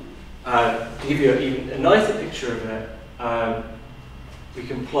 To give you even a nicer picture of it, we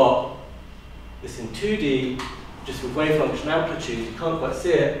can plot this in 2D, just with wave function amplitude. You can't quite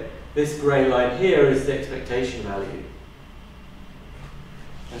see it. This grey line here is the expectation value.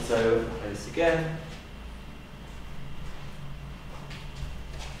 And so, I'll play this again.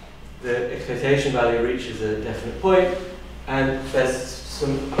 The expectation value reaches a definite point, and there's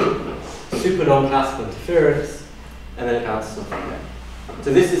some super non-classical interference, and then it bounces off again.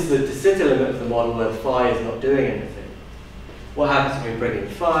 So this is the de Sitter limit of the model where the phi is not doing anything. What happens when we bring in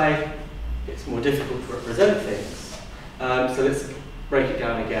phi? It's more difficult to represent things. So let's break it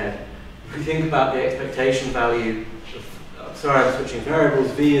down again. If we think about the expectation value of, sorry, I'm switching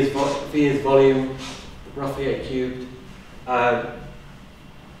variables. V is volume, roughly A cubed.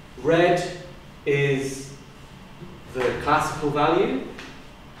 Red is the classical value.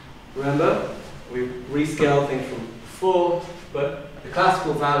 Remember, we rescaled things from before, but the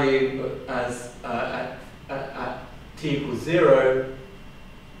classical value as at t equals 0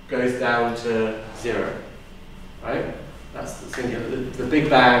 goes down to 0, right? That's the singular. The Big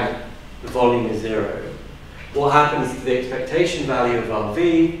Bang, the volume is 0. What happens to the expectation value of our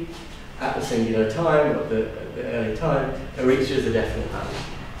v at the singular time, at the early time? It reaches a definite value.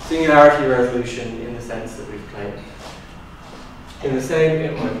 Singularity resolution in the sense that we've claimed. In the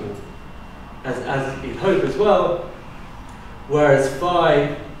same, as you'd hope as well, whereas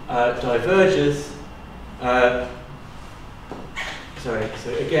phi diverges, sorry,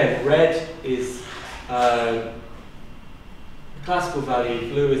 so again, red is the classical value,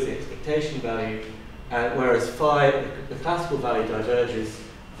 blue is the expectation value, whereas phi, the classical value diverges,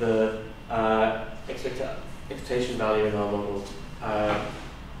 the expectation value in our model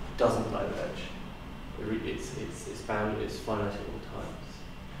doesn't diverge. It's bounded, it's finite at all times.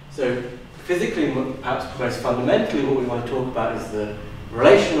 So physically, perhaps most fundamentally, what we want to talk about is the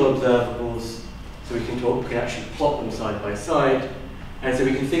relational observables. So we can actually plot them side by side, and so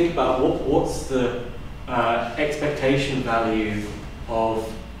we can think about what's the expectation value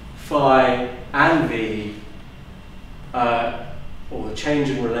of phi and v, or the change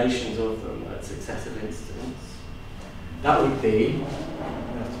in relations of them at successive instants. That would be,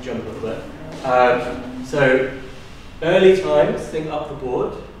 I have to jump a little bit. So early times, think up the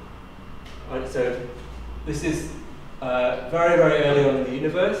board. Right, so this is very, very early on in the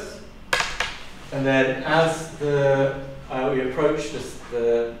universe. And then as we approach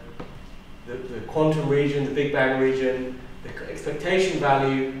the quantum region, the Big Bang region, the expectation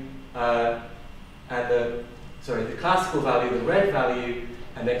value and the classical value, the red value,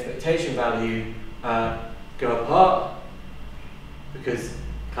 and the expectation value go apart because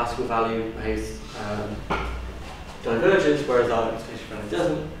classical value behaves diverges, whereas our expectation value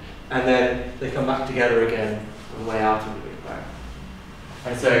doesn't, and then they come back together again on the way out of the Big Bang.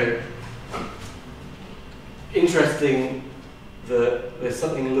 And so, interesting that there's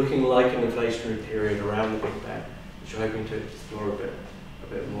something looking like an inflationary period around the Big Bang, which we're hoping to explore a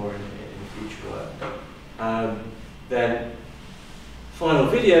bit more in future work. Then, final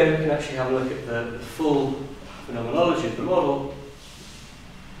video, you can actually have a look at the full phenomenology of the model.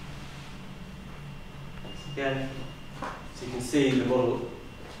 Again, so you can see the model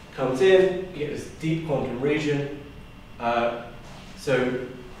comes in, you get this deep quantum region. So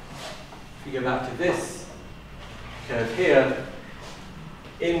if you go back to this curve here,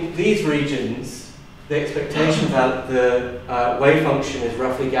 in these regions, the expectation value, the wave function is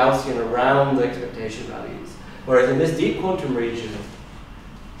roughly Gaussian around the expectation values. Whereas in this deep quantum region,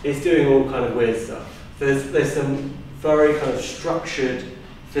 it's doing all kind of weird stuff. There's some very kind of structured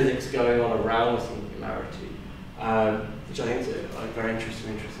physics going on around the singularity, which I think is very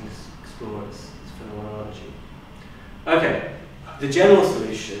interesting to explore as phenomenology. Okay, the general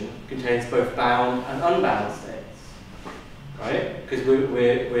solution contains both bound and unbound states, right? Because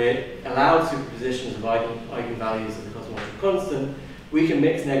we're allowed superpositions of eigenvalues of the cosmological constant. We can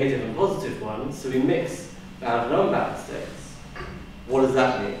mix negative and positive ones, so we mix bound and unbound states. What does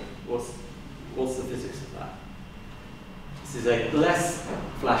that mean? What's the physics of that? This is a less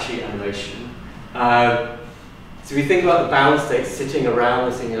flashy animation. So we think about the bound state sitting around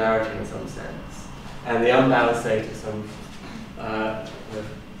the singularity in some sense, and the unbound state at some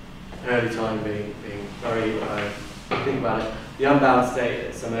early time being very, think about it, the unbound state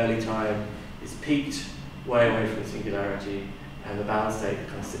at some early time is peaked way away from the singularity, and the bound state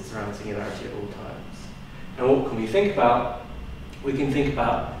kind of sits around the singularity at all times. And what can we think about? We can think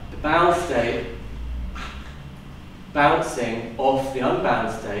about the bound state bouncing off the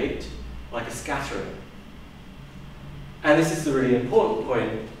unbound state like a scattering. And this is the really important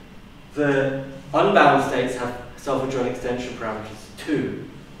point. The unbound states have self-adjoint extension parameters too.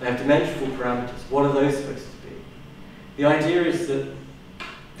 They have dimensional parameters. What are those supposed to be? The idea is that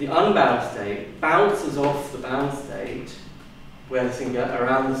the unbound state bounces off the bound state where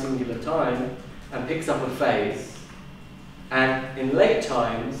around the singular time and picks up a phase. And in late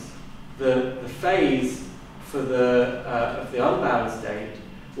times, the phase for of the unbound state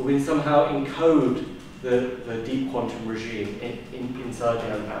will be somehow encode the deep quantum regime inside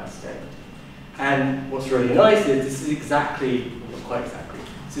the unbound state. And what's really nice is this is exactly, well, not quite exactly,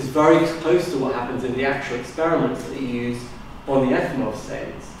 this is very close to what happens in the actual experiments that you use on the Efimov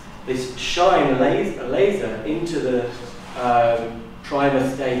states. They shine a laser into the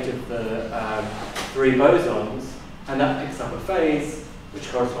trimer state of the 3 bosons, and that picks up a phase which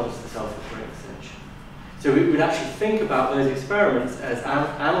corresponds to the self-adjoint extension. So we would actually think about those experiments as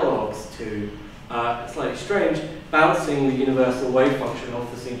analogs to, slightly strange, bouncing the universal wave function off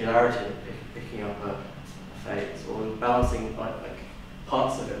the singularity and picking up a phase, or bouncing like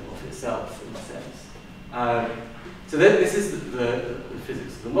parts of it off itself in a sense. So this is the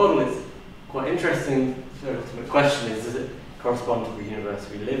physics of the model. It's quite interesting. The ultimate question is, does it correspond to the universe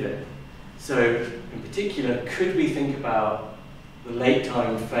we live in? So in particular, could we think about the late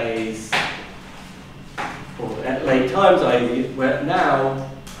time phase, or at late times, i.e. where now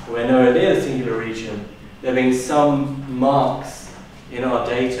we're nowhere near the singular region, there being some marks in our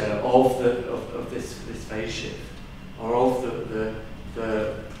data of this phase shift, or of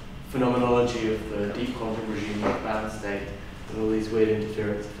the phenomenology of the deep quantum regime of bound state and all these weird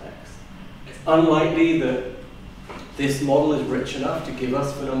interference effects. It's unlikely that this model is rich enough to give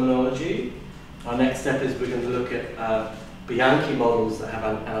us phenomenology. Our next step is we're going to look at Bianchi models that have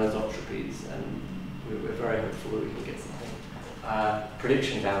anisotropies, and we're very hopeful that we can get something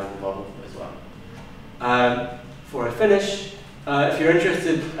prediction down in the model as well. Before I finish, if you're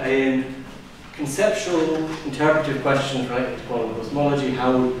interested in conceptual, interpretive questions related to quantum cosmology,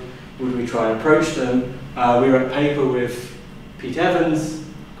 how would we try and approach them? We wrote a paper with Pete Evans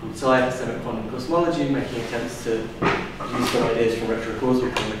called Epistemic Quantum Cosmology, making attempts to use some ideas from retrocausal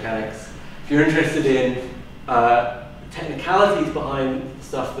quantum mechanics. If you're interested in technicalities behind the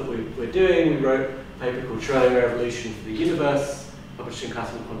stuff that we're doing, we wrote a paper called Schrödinger Evolution for the Universe, published in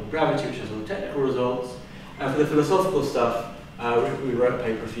Classical Quantum Gravity, which has all the technical results. And for the philosophical stuff, we wrote a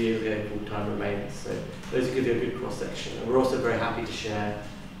paper a few years ago called Time Remains. So those give you a good cross-section. And we're also very happy to share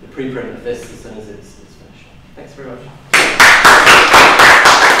the preprint of this as soon as it's finished. Thanks very much.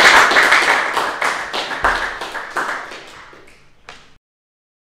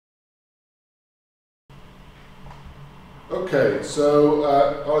 Okay, so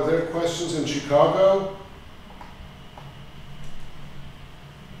are there questions in Chicago?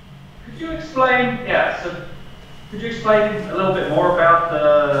 Could you explain, could you explain a little bit more about the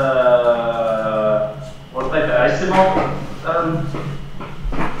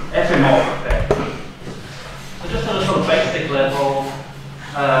Efimov effect? So just on a sort of basic level,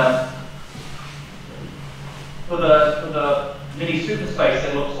 for the mini-superspace,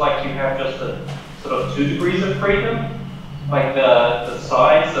 it looks like you have just a sort of 2 degrees of freedom, like the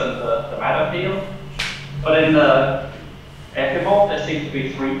size and the matter field. But in the Efimov, there seem to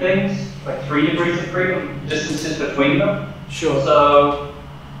be 3 things, like 3 degrees of freedom, distances between them. Sure. So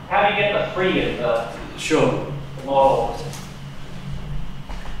how do you get the 3 in the model?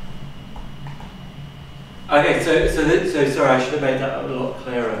 Okay, so sorry, I should have made that a lot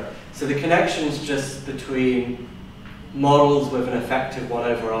clearer. So the connection's just between models with an effective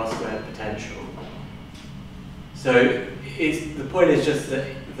 1/r² potential. So the point is just that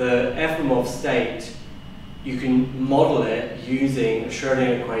the Efimov state, you can model it using a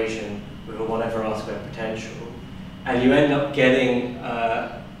Schrödinger equation with a 1/r² potential, and you end up getting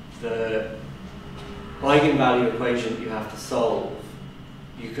the eigenvalue equation that you have to solve.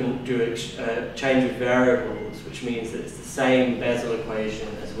 You can do a change of variables, which means that it's the same Bessel equation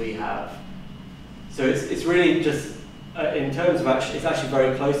as we have. So it's really just, in terms of it's actually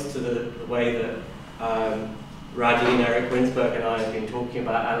very close to the way that Radine, Eric Winsberg and I have been talking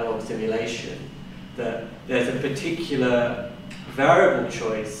about analog simulation, that there's a particular variable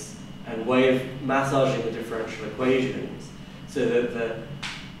choice and way of massaging the differential equations so that the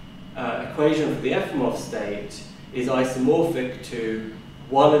equation for the Efimov state is isomorphic to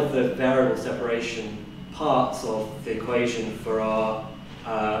one of the variable separation parts of the equation for our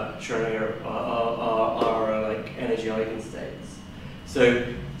Schrödinger, our like energy eigenstates. So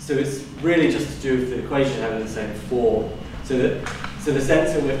it's really just to do with the equation having the same form. So the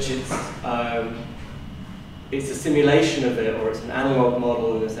sense in which it's a simulation of it, or it's an analog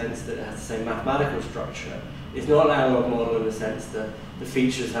model in the sense that it has the same mathematical structure. It's not an analog model in the sense that the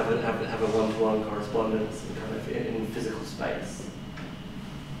features have a one-to-one correspondence in kind of in physical space.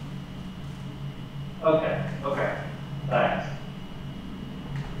 Okay. Thanks.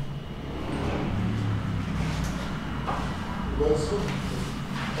 Do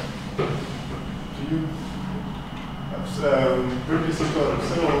you have probably several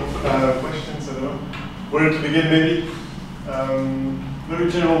questions? I don't know where to begin. Maybe very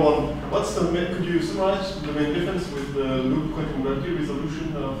general one. Could you summarize the main difference with the loop quantum gravity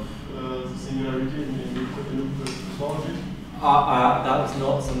resolution of the singularity in loop cosmology? That was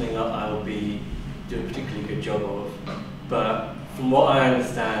not something that I will be doing a particularly good job of, but from what I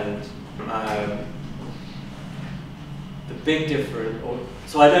understand, the big difference,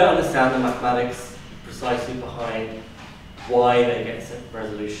 so I don't understand the mathematics precisely behind why they get set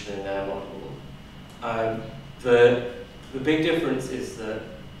resolution in their model. The big difference is that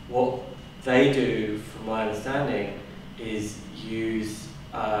what they do, from my understanding, is use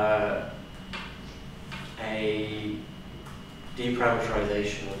a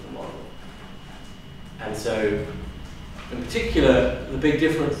deparameterization of the model. And so, in particular, the big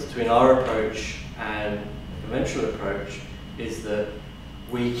difference between our approach and the conventional approach is that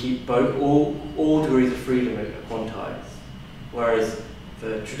we keep all degrees of freedom are quantized, whereas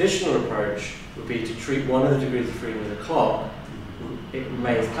the traditional approach would be to treat one of the degrees of freedom as a clock. It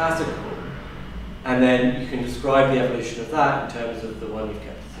remains classical, and then you can describe the evolution of that in terms of the one you've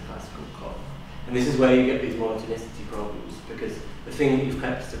kept as a classical clock. And this is where you get these monotonicity problems, because the thing that you've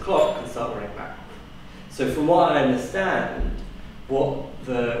kept as a clock can start running backward. So from what I understand, what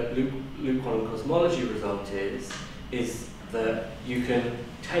the loop quantum cosmology result is that you can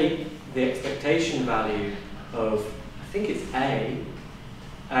take the expectation value of, I think it's A,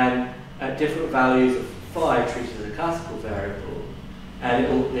 and at different values of phi treated as a classical variable,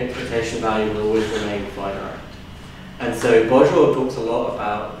 and the expectation value will always remain finite. And so Bourgeois talks a lot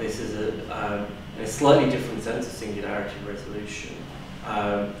about this as a slightly different sense of singularity resolution,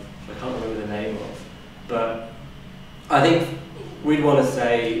 I can't remember the name of. But I think we'd want to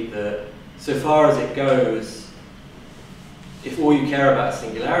say that so far as it goes, if all you care about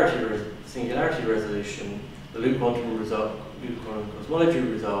singularity resolution, the loop quantum cosmology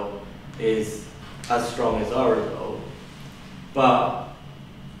result is as strong as our result. But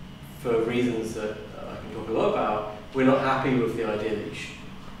for reasons that I can talk a lot about, we're not happy with the idea that you should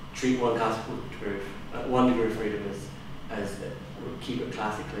treat one classical degree, one degree of freedom as keep it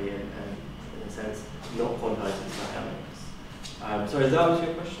classically and in a sense not quantize its dynamics. Sorry, is that answer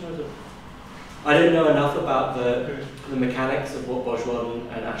your question? Or is it? I don't know enough about the mechanics of what Bourgeois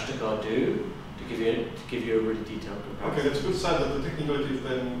and Ashtekar do to give you a really detailed comparison. Okay, that's a good sign that the technicality is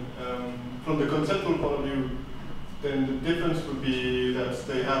then, from the conceptual point of view, then the difference would be that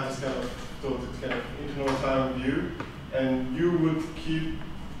they have this kind of internal time view, and you would keep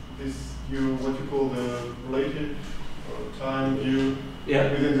this what you call the relative or time view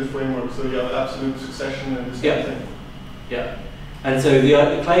within the framework. So you have absolute succession and the same thing. Yeah. And so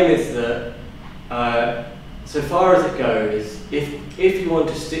the claim is that so far as it goes, if you want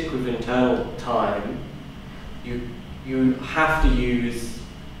to stick with internal time, you have to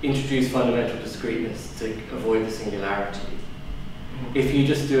introduce fundamental discreteness to avoid the singularity. If you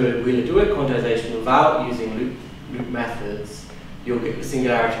just do a Wheeler-DeWitt quantization without using loop methods, the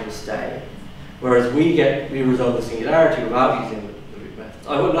singularity will stay. Whereas we resolve the singularity without using the loop methods.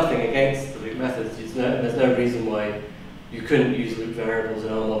 I want nothing against the loop methods. There's no reason why you couldn't use loop variables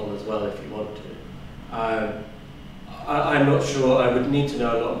in our model as well if you want to. I'm not sure. I would need to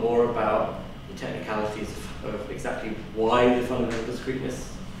know a lot more about the technicalities of exactly why the fundamental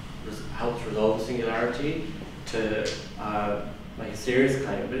discreteness helps resolve the singularity to make a serious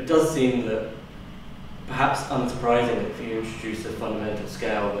claim. But it does seem that, perhaps unsurprisingly, if you introduce a fundamental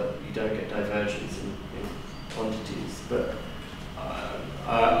scale, that you don't get divergence in quantities. But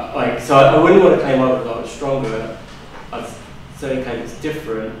so I wouldn't want to claim our result is stronger. I'd certainly claim it's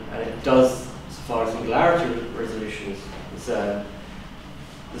different, and it does, as far as singularity resolution is concerned,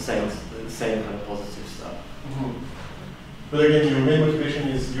 the same kind of positive stuff. Mm-hmm. But again, your main motivation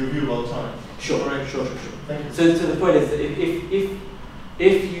is your view about time. Sure, Right. sure. Thank you. So the point is that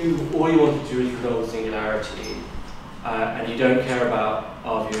if you all you want to do is control singularity, and you don't care about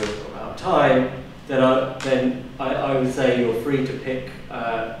our view about time, then I would say you're free to pick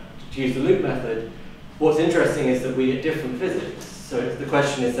to use the loop method. What's interesting is that we get different physics. So the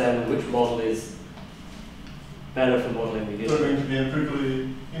question is then which model is better for modeling the So universe. going to be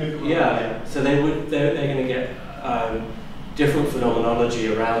empirically inequal. Yeah. So they're going to get different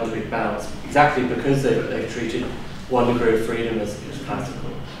phenomenology around the Big Bang, exactly because they've treated one degree of freedom as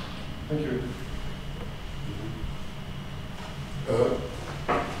classical. Thank you.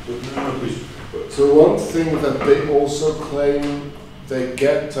 So one thing that they also claim they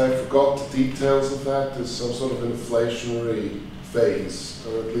get, I forgot the details of that, is some sort of inflationary phase,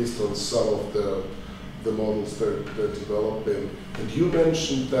 or at least on some of the models they're developing. And you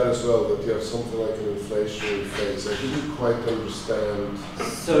mentioned that as well, that you have something like an inflationary phase. I didn't quite understand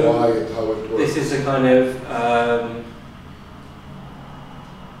why and how it works. This is a kind of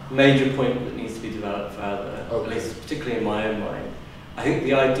major point that needs to be developed further, Okay. at least particularly in my own mind. I think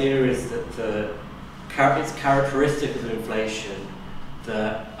the idea is that it's characteristic of inflation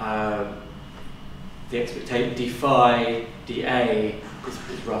that the expectation d phi dA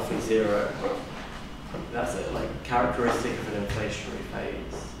is roughly 0. That's like characteristic of an inflationary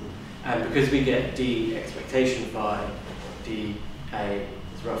phase. And because we get d expectation phi, dA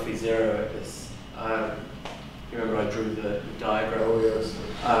is roughly 0 at this. You remember I drew the diagram? Oh, yes.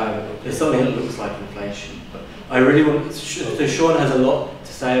 There's something that looks like inflation. But I really want, so Sean has a lot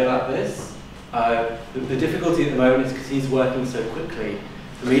to say about this. The difficulty at the moment is because he's working so quickly.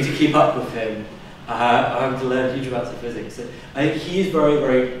 For me to keep up with him, I have to learn huge amounts of physics. So I think he's very,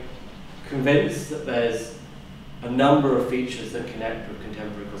 very convinced that there's a number of features that connect with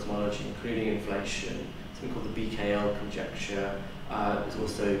contemporary cosmology, including inflation, something called the BKL conjecture. There's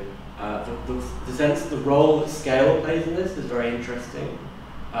also the sense the role that scale plays in this is very interesting.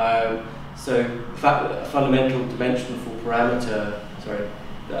 So the fact that a fundamental dimensional parameter,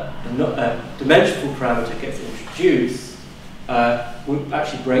 dimensional parameter gets introduced would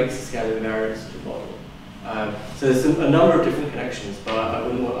actually break the scale invariance of the model. So there's a number of different connections, but I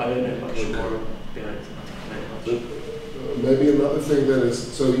don't know much more. Maybe another thing then is,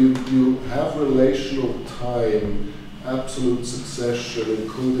 so you have relational time, absolute succession,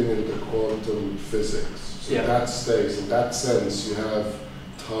 including in the quantum physics. So that stays. In that sense, you have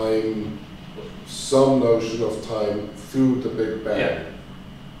time, some notion of time through the Big Bang.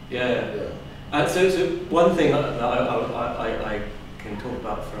 So one thing that I can talk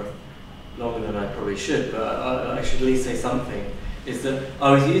about for longer than I probably should, but I should at least say something, is that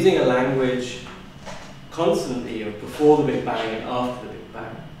I was using a language constantly of before the Big Bang and after the Big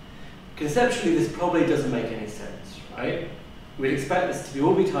Bang. Conceptually, this probably doesn't make any sense, right? We'd expect this to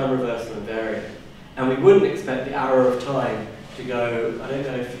all be time reversal invariant, and we wouldn't expect the arrow of time to go, I don't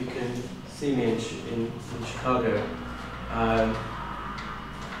know if you can see me in Chicago.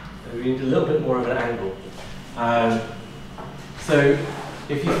 We need a little bit more of an angle. So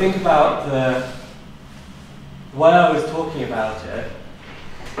if you think about the way I was talking about it,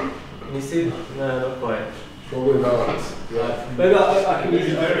 can you see? No, not quite. Probably not. Yeah. Maybe I can use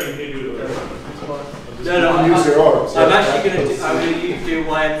it. No, use your arms. I'm actually going to do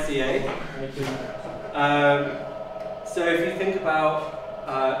YMCA. So if you think about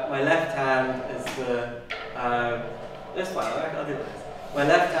my left hand as the that's fine. I'll do this. My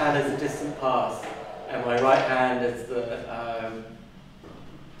left hand is the distant past, and my right hand is the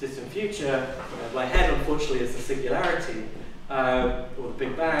distant future. My head, unfortunately, is the singularity, or the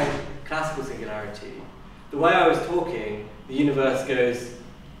Big Bang, classical singularity. The way I was talking, the universe goes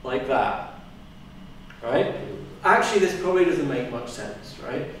like that, right? Actually, this probably doesn't make much sense,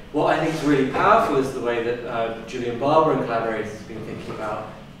 right? What I think is really powerful is the way that Julian Barber and collaborators have been thinking about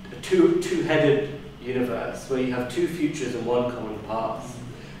a two-headed universe, where you have two futures and one common past.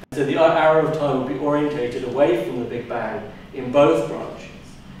 So the arrow of time would be orientated away from the Big Bang in both branches.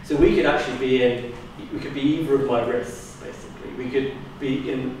 So we could actually we could be either of my wrists, basically. We could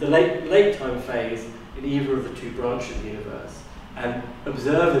be in the late time phase in either of the two branches of the universe. And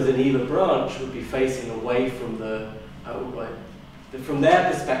observers in either branch would be facing away from from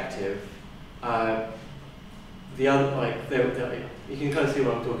their perspective, the other, you can kind of see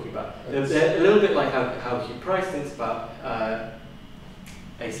what I'm talking about. They're a little bit like how Hugh Price thinks about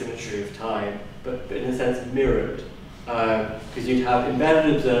asymmetry of time, but in a sense mirrored. Because you'd have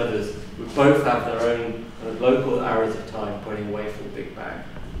embedded observers who both have their own kind of local arrows of time pointing away from the Big Bang.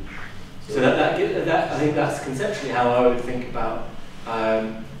 So that I think that's conceptually how I would think about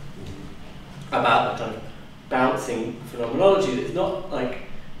about the kind of bouncing phenomenology. It's not like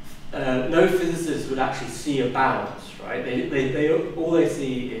no physicist would actually see a bounce, right? All they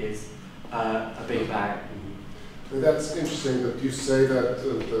see is a Big Bang. And that's interesting that you say that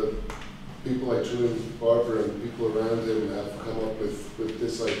the people like Julian Barber and people around him have come up with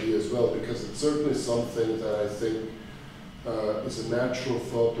this idea as well, because it's certainly something that I think is a natural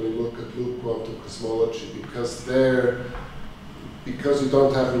thought when you look at loop quantum cosmology, because you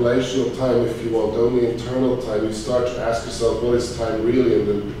don't have relational time, if you want, only internal time, you start to ask yourself, what is time really? And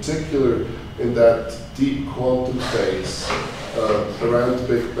in particular, in that deep quantum phase around the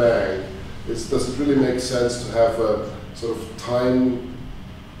Big Bang, does it really make sense to have a sort of time,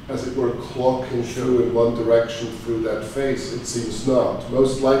 as it were, clocking through in one direction through that phase? It seems not.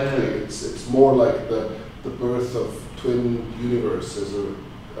 Most likely, it's more like the birth of twin universes.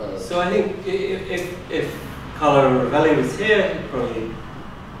 So I think if Carlo Rovelli was here, he'd probably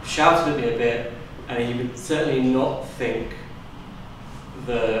shout at me a bit, and he would certainly not think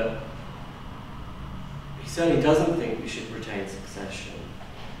he certainly doesn't think we should retain succession.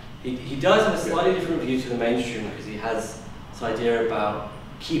 He does have a slightly different view to the mainstream, because he has this idea about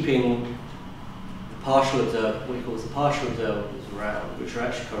keeping the partial observables, what he calls the partial observables around, which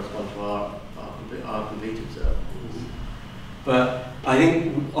actually correspond to our complete observables. But I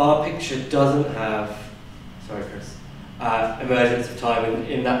think our picture doesn't have, sorry Chris, emergence of time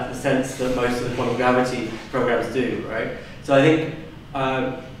in that the sense that most of the quantum gravity programs do, right? So I think,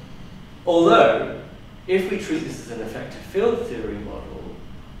 although if we treat this as an effective field theory model,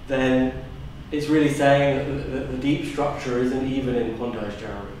 then it's really saying that the deep structure isn't even in quantized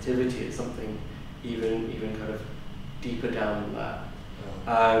general relativity, it's something even kind of deeper down than that.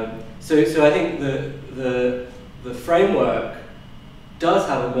 So I think the framework does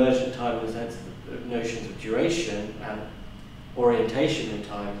have emergent time in the sense of notions of duration, and orientation in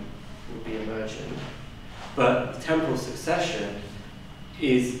time would be emergent. But the temporal succession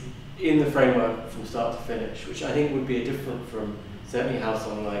is in the framework from start to finish, which I think would be different from certainly how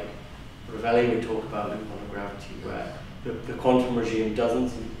someone like Rovelli would talk about loop quantum gravity, where the quantum regime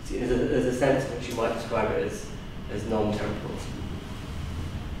doesn't, there's a sense in which you might describe it as non-temporal.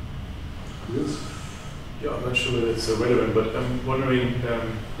 Yes. Yeah, I'm not sure whether it's relevant, but I'm wondering,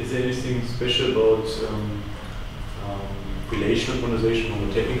 is there anything special about relational quantization from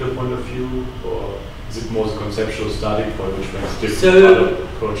a technical point of view, or is it more the conceptual starting point which makes different other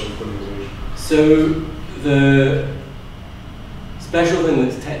approach to quantization? So the special thing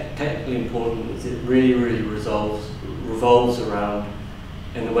that's technically important is it really revolves around,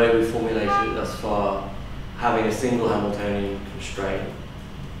 in the way we've formulated it thus far, having a single Hamiltonian constraint.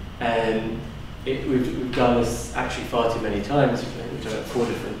 And we've done this actually far too many times. We've done it 4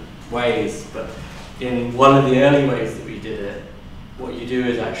 different ways, but in one of the early ways that we did it, what you do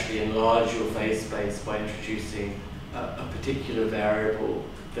is actually enlarge your phase space by introducing a particular variable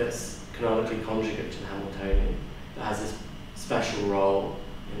that's canonically conjugate to the Hamiltonian, that has this special role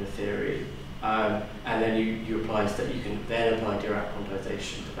in the theory. And then you apply you can then apply Dirac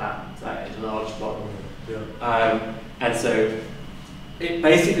quantization to that enlarged model. Yeah. And so it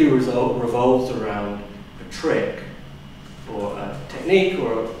basically revolves around a trick, or a technique,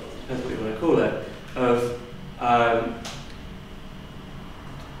 or depends what you want to call it, of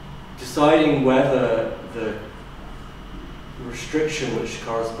deciding whether the restriction which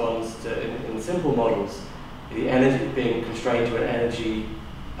corresponds to, in simple models, the energy being constrained to an energy,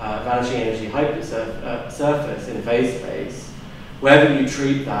 vanishing energy surface in phase space, whether you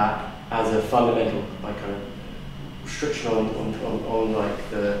treat that as a fundamental, like kind of restriction on like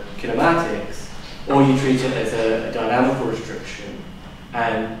the kinematics, or you treat it as a dynamical restriction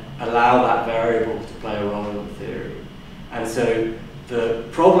and allow that variable to play a role in the theory. And so the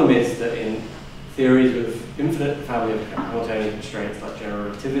problem is that in theories with infinite family of Hamiltonian constraints like general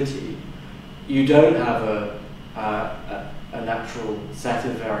relativity, you don't have a natural set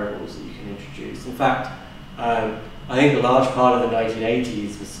of variables that you can introduce. In fact, I think a large part of the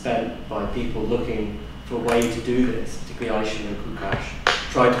 1980s was spent by people looking for a way to do this, particularly Aishin and Kukash,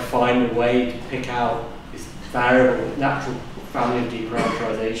 tried to find a way to pick out this variable, natural family of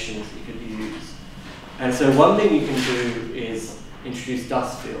deparameterizations that you could use. And so one thing you can do is introduce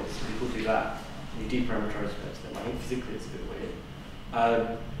dust fields. People do that. You deparameterize them. I think physically it's a bit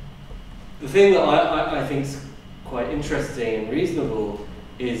weird. The thing that I think is quite interesting and reasonable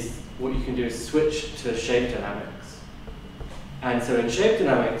is what you can do is switch to shape dynamics. And so in shape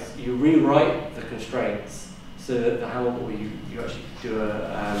dynamics, you rewrite the constraints so that the Hamiltonian, you actually do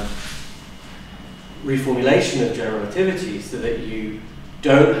a reformulation of general relativity so that you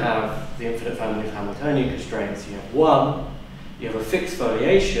don't have the infinite family of Hamiltonian constraints. You have one. you have a fixed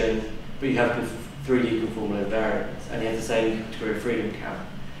foliation, but you have 3D conformal invariance, and you have the same degree of freedom count.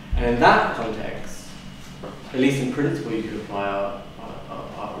 And in that context, at least in principle, you could apply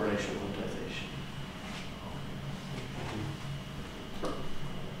our relational quantization.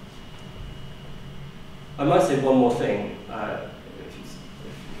 I might say one more thing,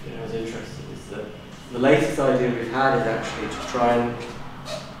 if anyone's interested, is that the latest idea we've had is actually to try and,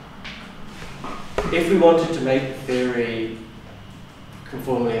 if we wanted to make the theory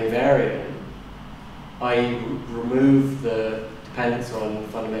conformally invariant, i.e. remove the dependence on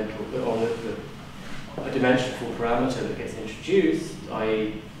fundamental, on a dimensional parameter that gets introduced,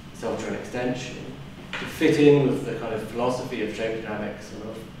 i.e. self-adjoint extension, to fit in with the kind of philosophy of shape dynamics and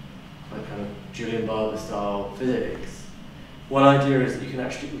of like kind of Julian Barber style physics. One idea is that we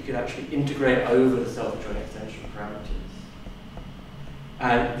could actually integrate over the self-adjoint extension parameters.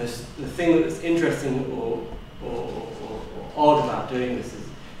 And the thing that's interesting or odd about doing this is,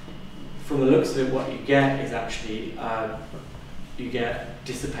 from the looks of it, what you get is actually you get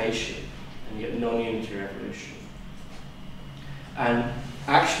dissipation and you get non-unitary evolution. And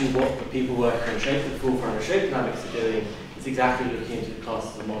actually, what the people working on the forefront of shape dynamics are doing is exactly looking into the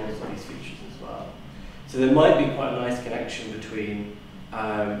classes of models of these features as well. So there might be quite a nice connection between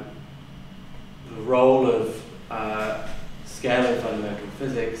the role of scalar fundamental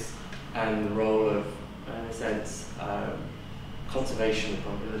physics and the role of, in a sense, conservation of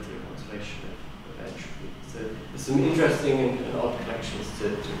probability, or conservation of entropy. So there's some interesting and odd connections to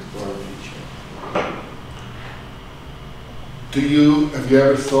explore in the future. Have you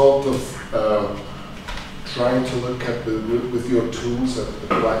ever thought of trying to look at with your tools at the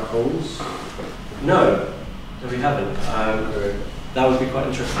black holes? No, we haven't. Okay. That would be quite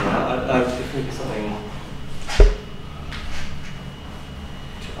interesting. It could be something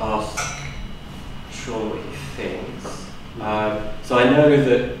to ask Sean what he thinks. So I know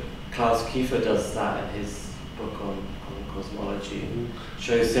that Klaus Kiefer does that in his book on cosmology,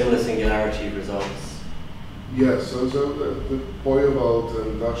 shows similar singularity results. Yes, so the Boyewald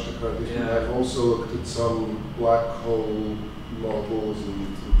and Dashtakar have also looked at some black hole models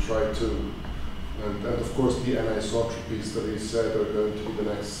and tried to, and of course the anisotropies that he said are going to be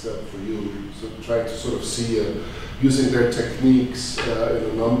the next step for you. So trying to sort of see, using their techniques in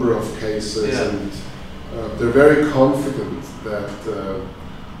a number of cases, and they're very confident that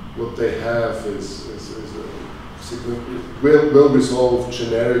what they have will resolve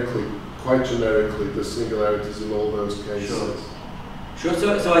quite generically the singularities in all those cases. Sure.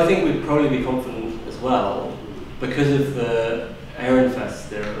 So I think we'd probably be confident as well because of the Ehrenfest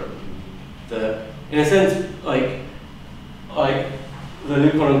theorem. In a sense, like the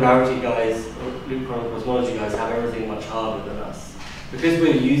loop quantum gravity guys, or loop quantum cosmology guys, have everything much harder than us because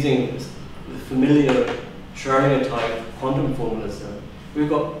we're using the familiar Schrödinger type quantum formalism. We've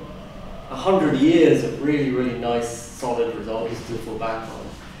got 100 years of really, really nice, solid results to fall back on.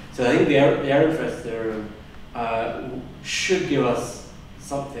 So I think the Ehrenfest theorem should give us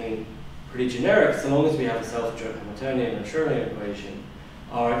something pretty generic, so long as we have a self-adjoint Hamiltonian and Schrödinger equation.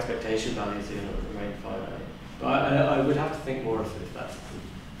 Our expectation values are going to remain finite. But I would have to think more if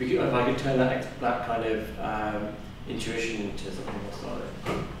I could turn that kind of intuition into something more solid.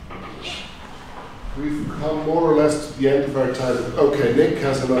 We've come more or less to the end of our time. Okay, Nick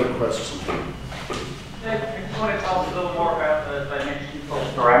has another question. Yeah, I just want to talk a little more about the dimensional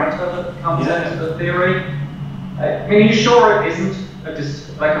parameter that comes into the theory. I mean, are you sure it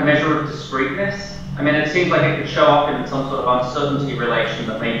isn't like a measure of discreteness? I mean, it seems like it could show up in some sort of uncertainty relation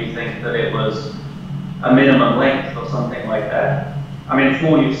that made you think that it was a minimum length or something like that. I mean, it's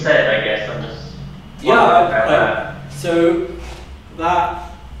more you've said, I guess. I'm just wondering about that. So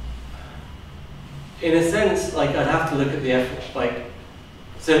that, in a sense, like I'd have to look at the effort,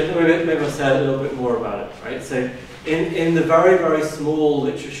 so maybe I'll say a little bit more about it, right? So in the very, very small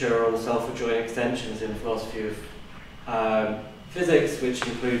literature on self-adjoint extensions in philosophy of physics, which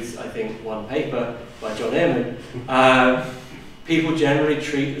includes, I think, one paper by John Ehrman, people generally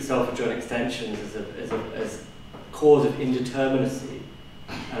treat the self-adjoint extensions as a cause of indeterminacy,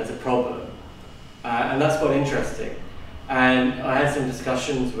 as a problem. And that's quite interesting. And I had some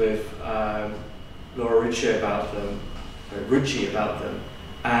discussions with Laura Ritchie about them,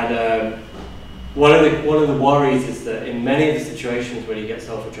 and one of the worries is that in many of the situations where you get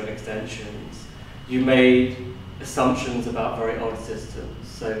self-adjoint extensions, you made assumptions about very odd systems.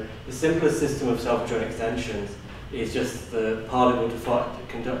 So the simplest system of self-adjoint extensions is just the particle with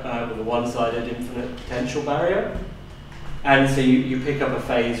a one-sided infinite potential barrier, and so you pick up a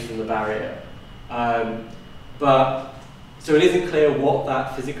phase from the barrier. So it isn't clear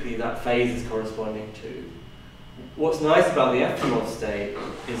what physically that phase is corresponding to. what's nice about the F-mod state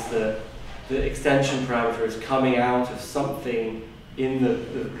is that the extension parameter is coming out of something in the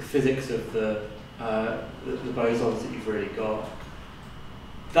physics of the bosons that you've already got.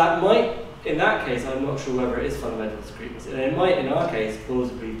 That might, in that case, I'm not sure whether it is fundamental discreteness, and it might, in our case,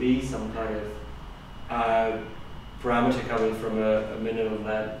 plausibly be some kind of parameter coming from a minimum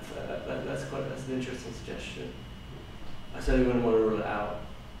length. That's an interesting suggestion. I certainly wouldn't want to rule it out.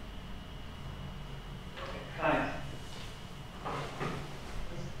 Hi.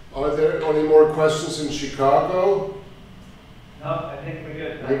 Are there any more questions in Chicago? No, I think we're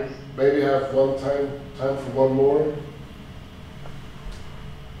good. Thanks. Maybe have time for one more.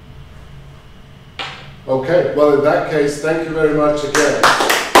 Okay, well in that case, thank you very much again.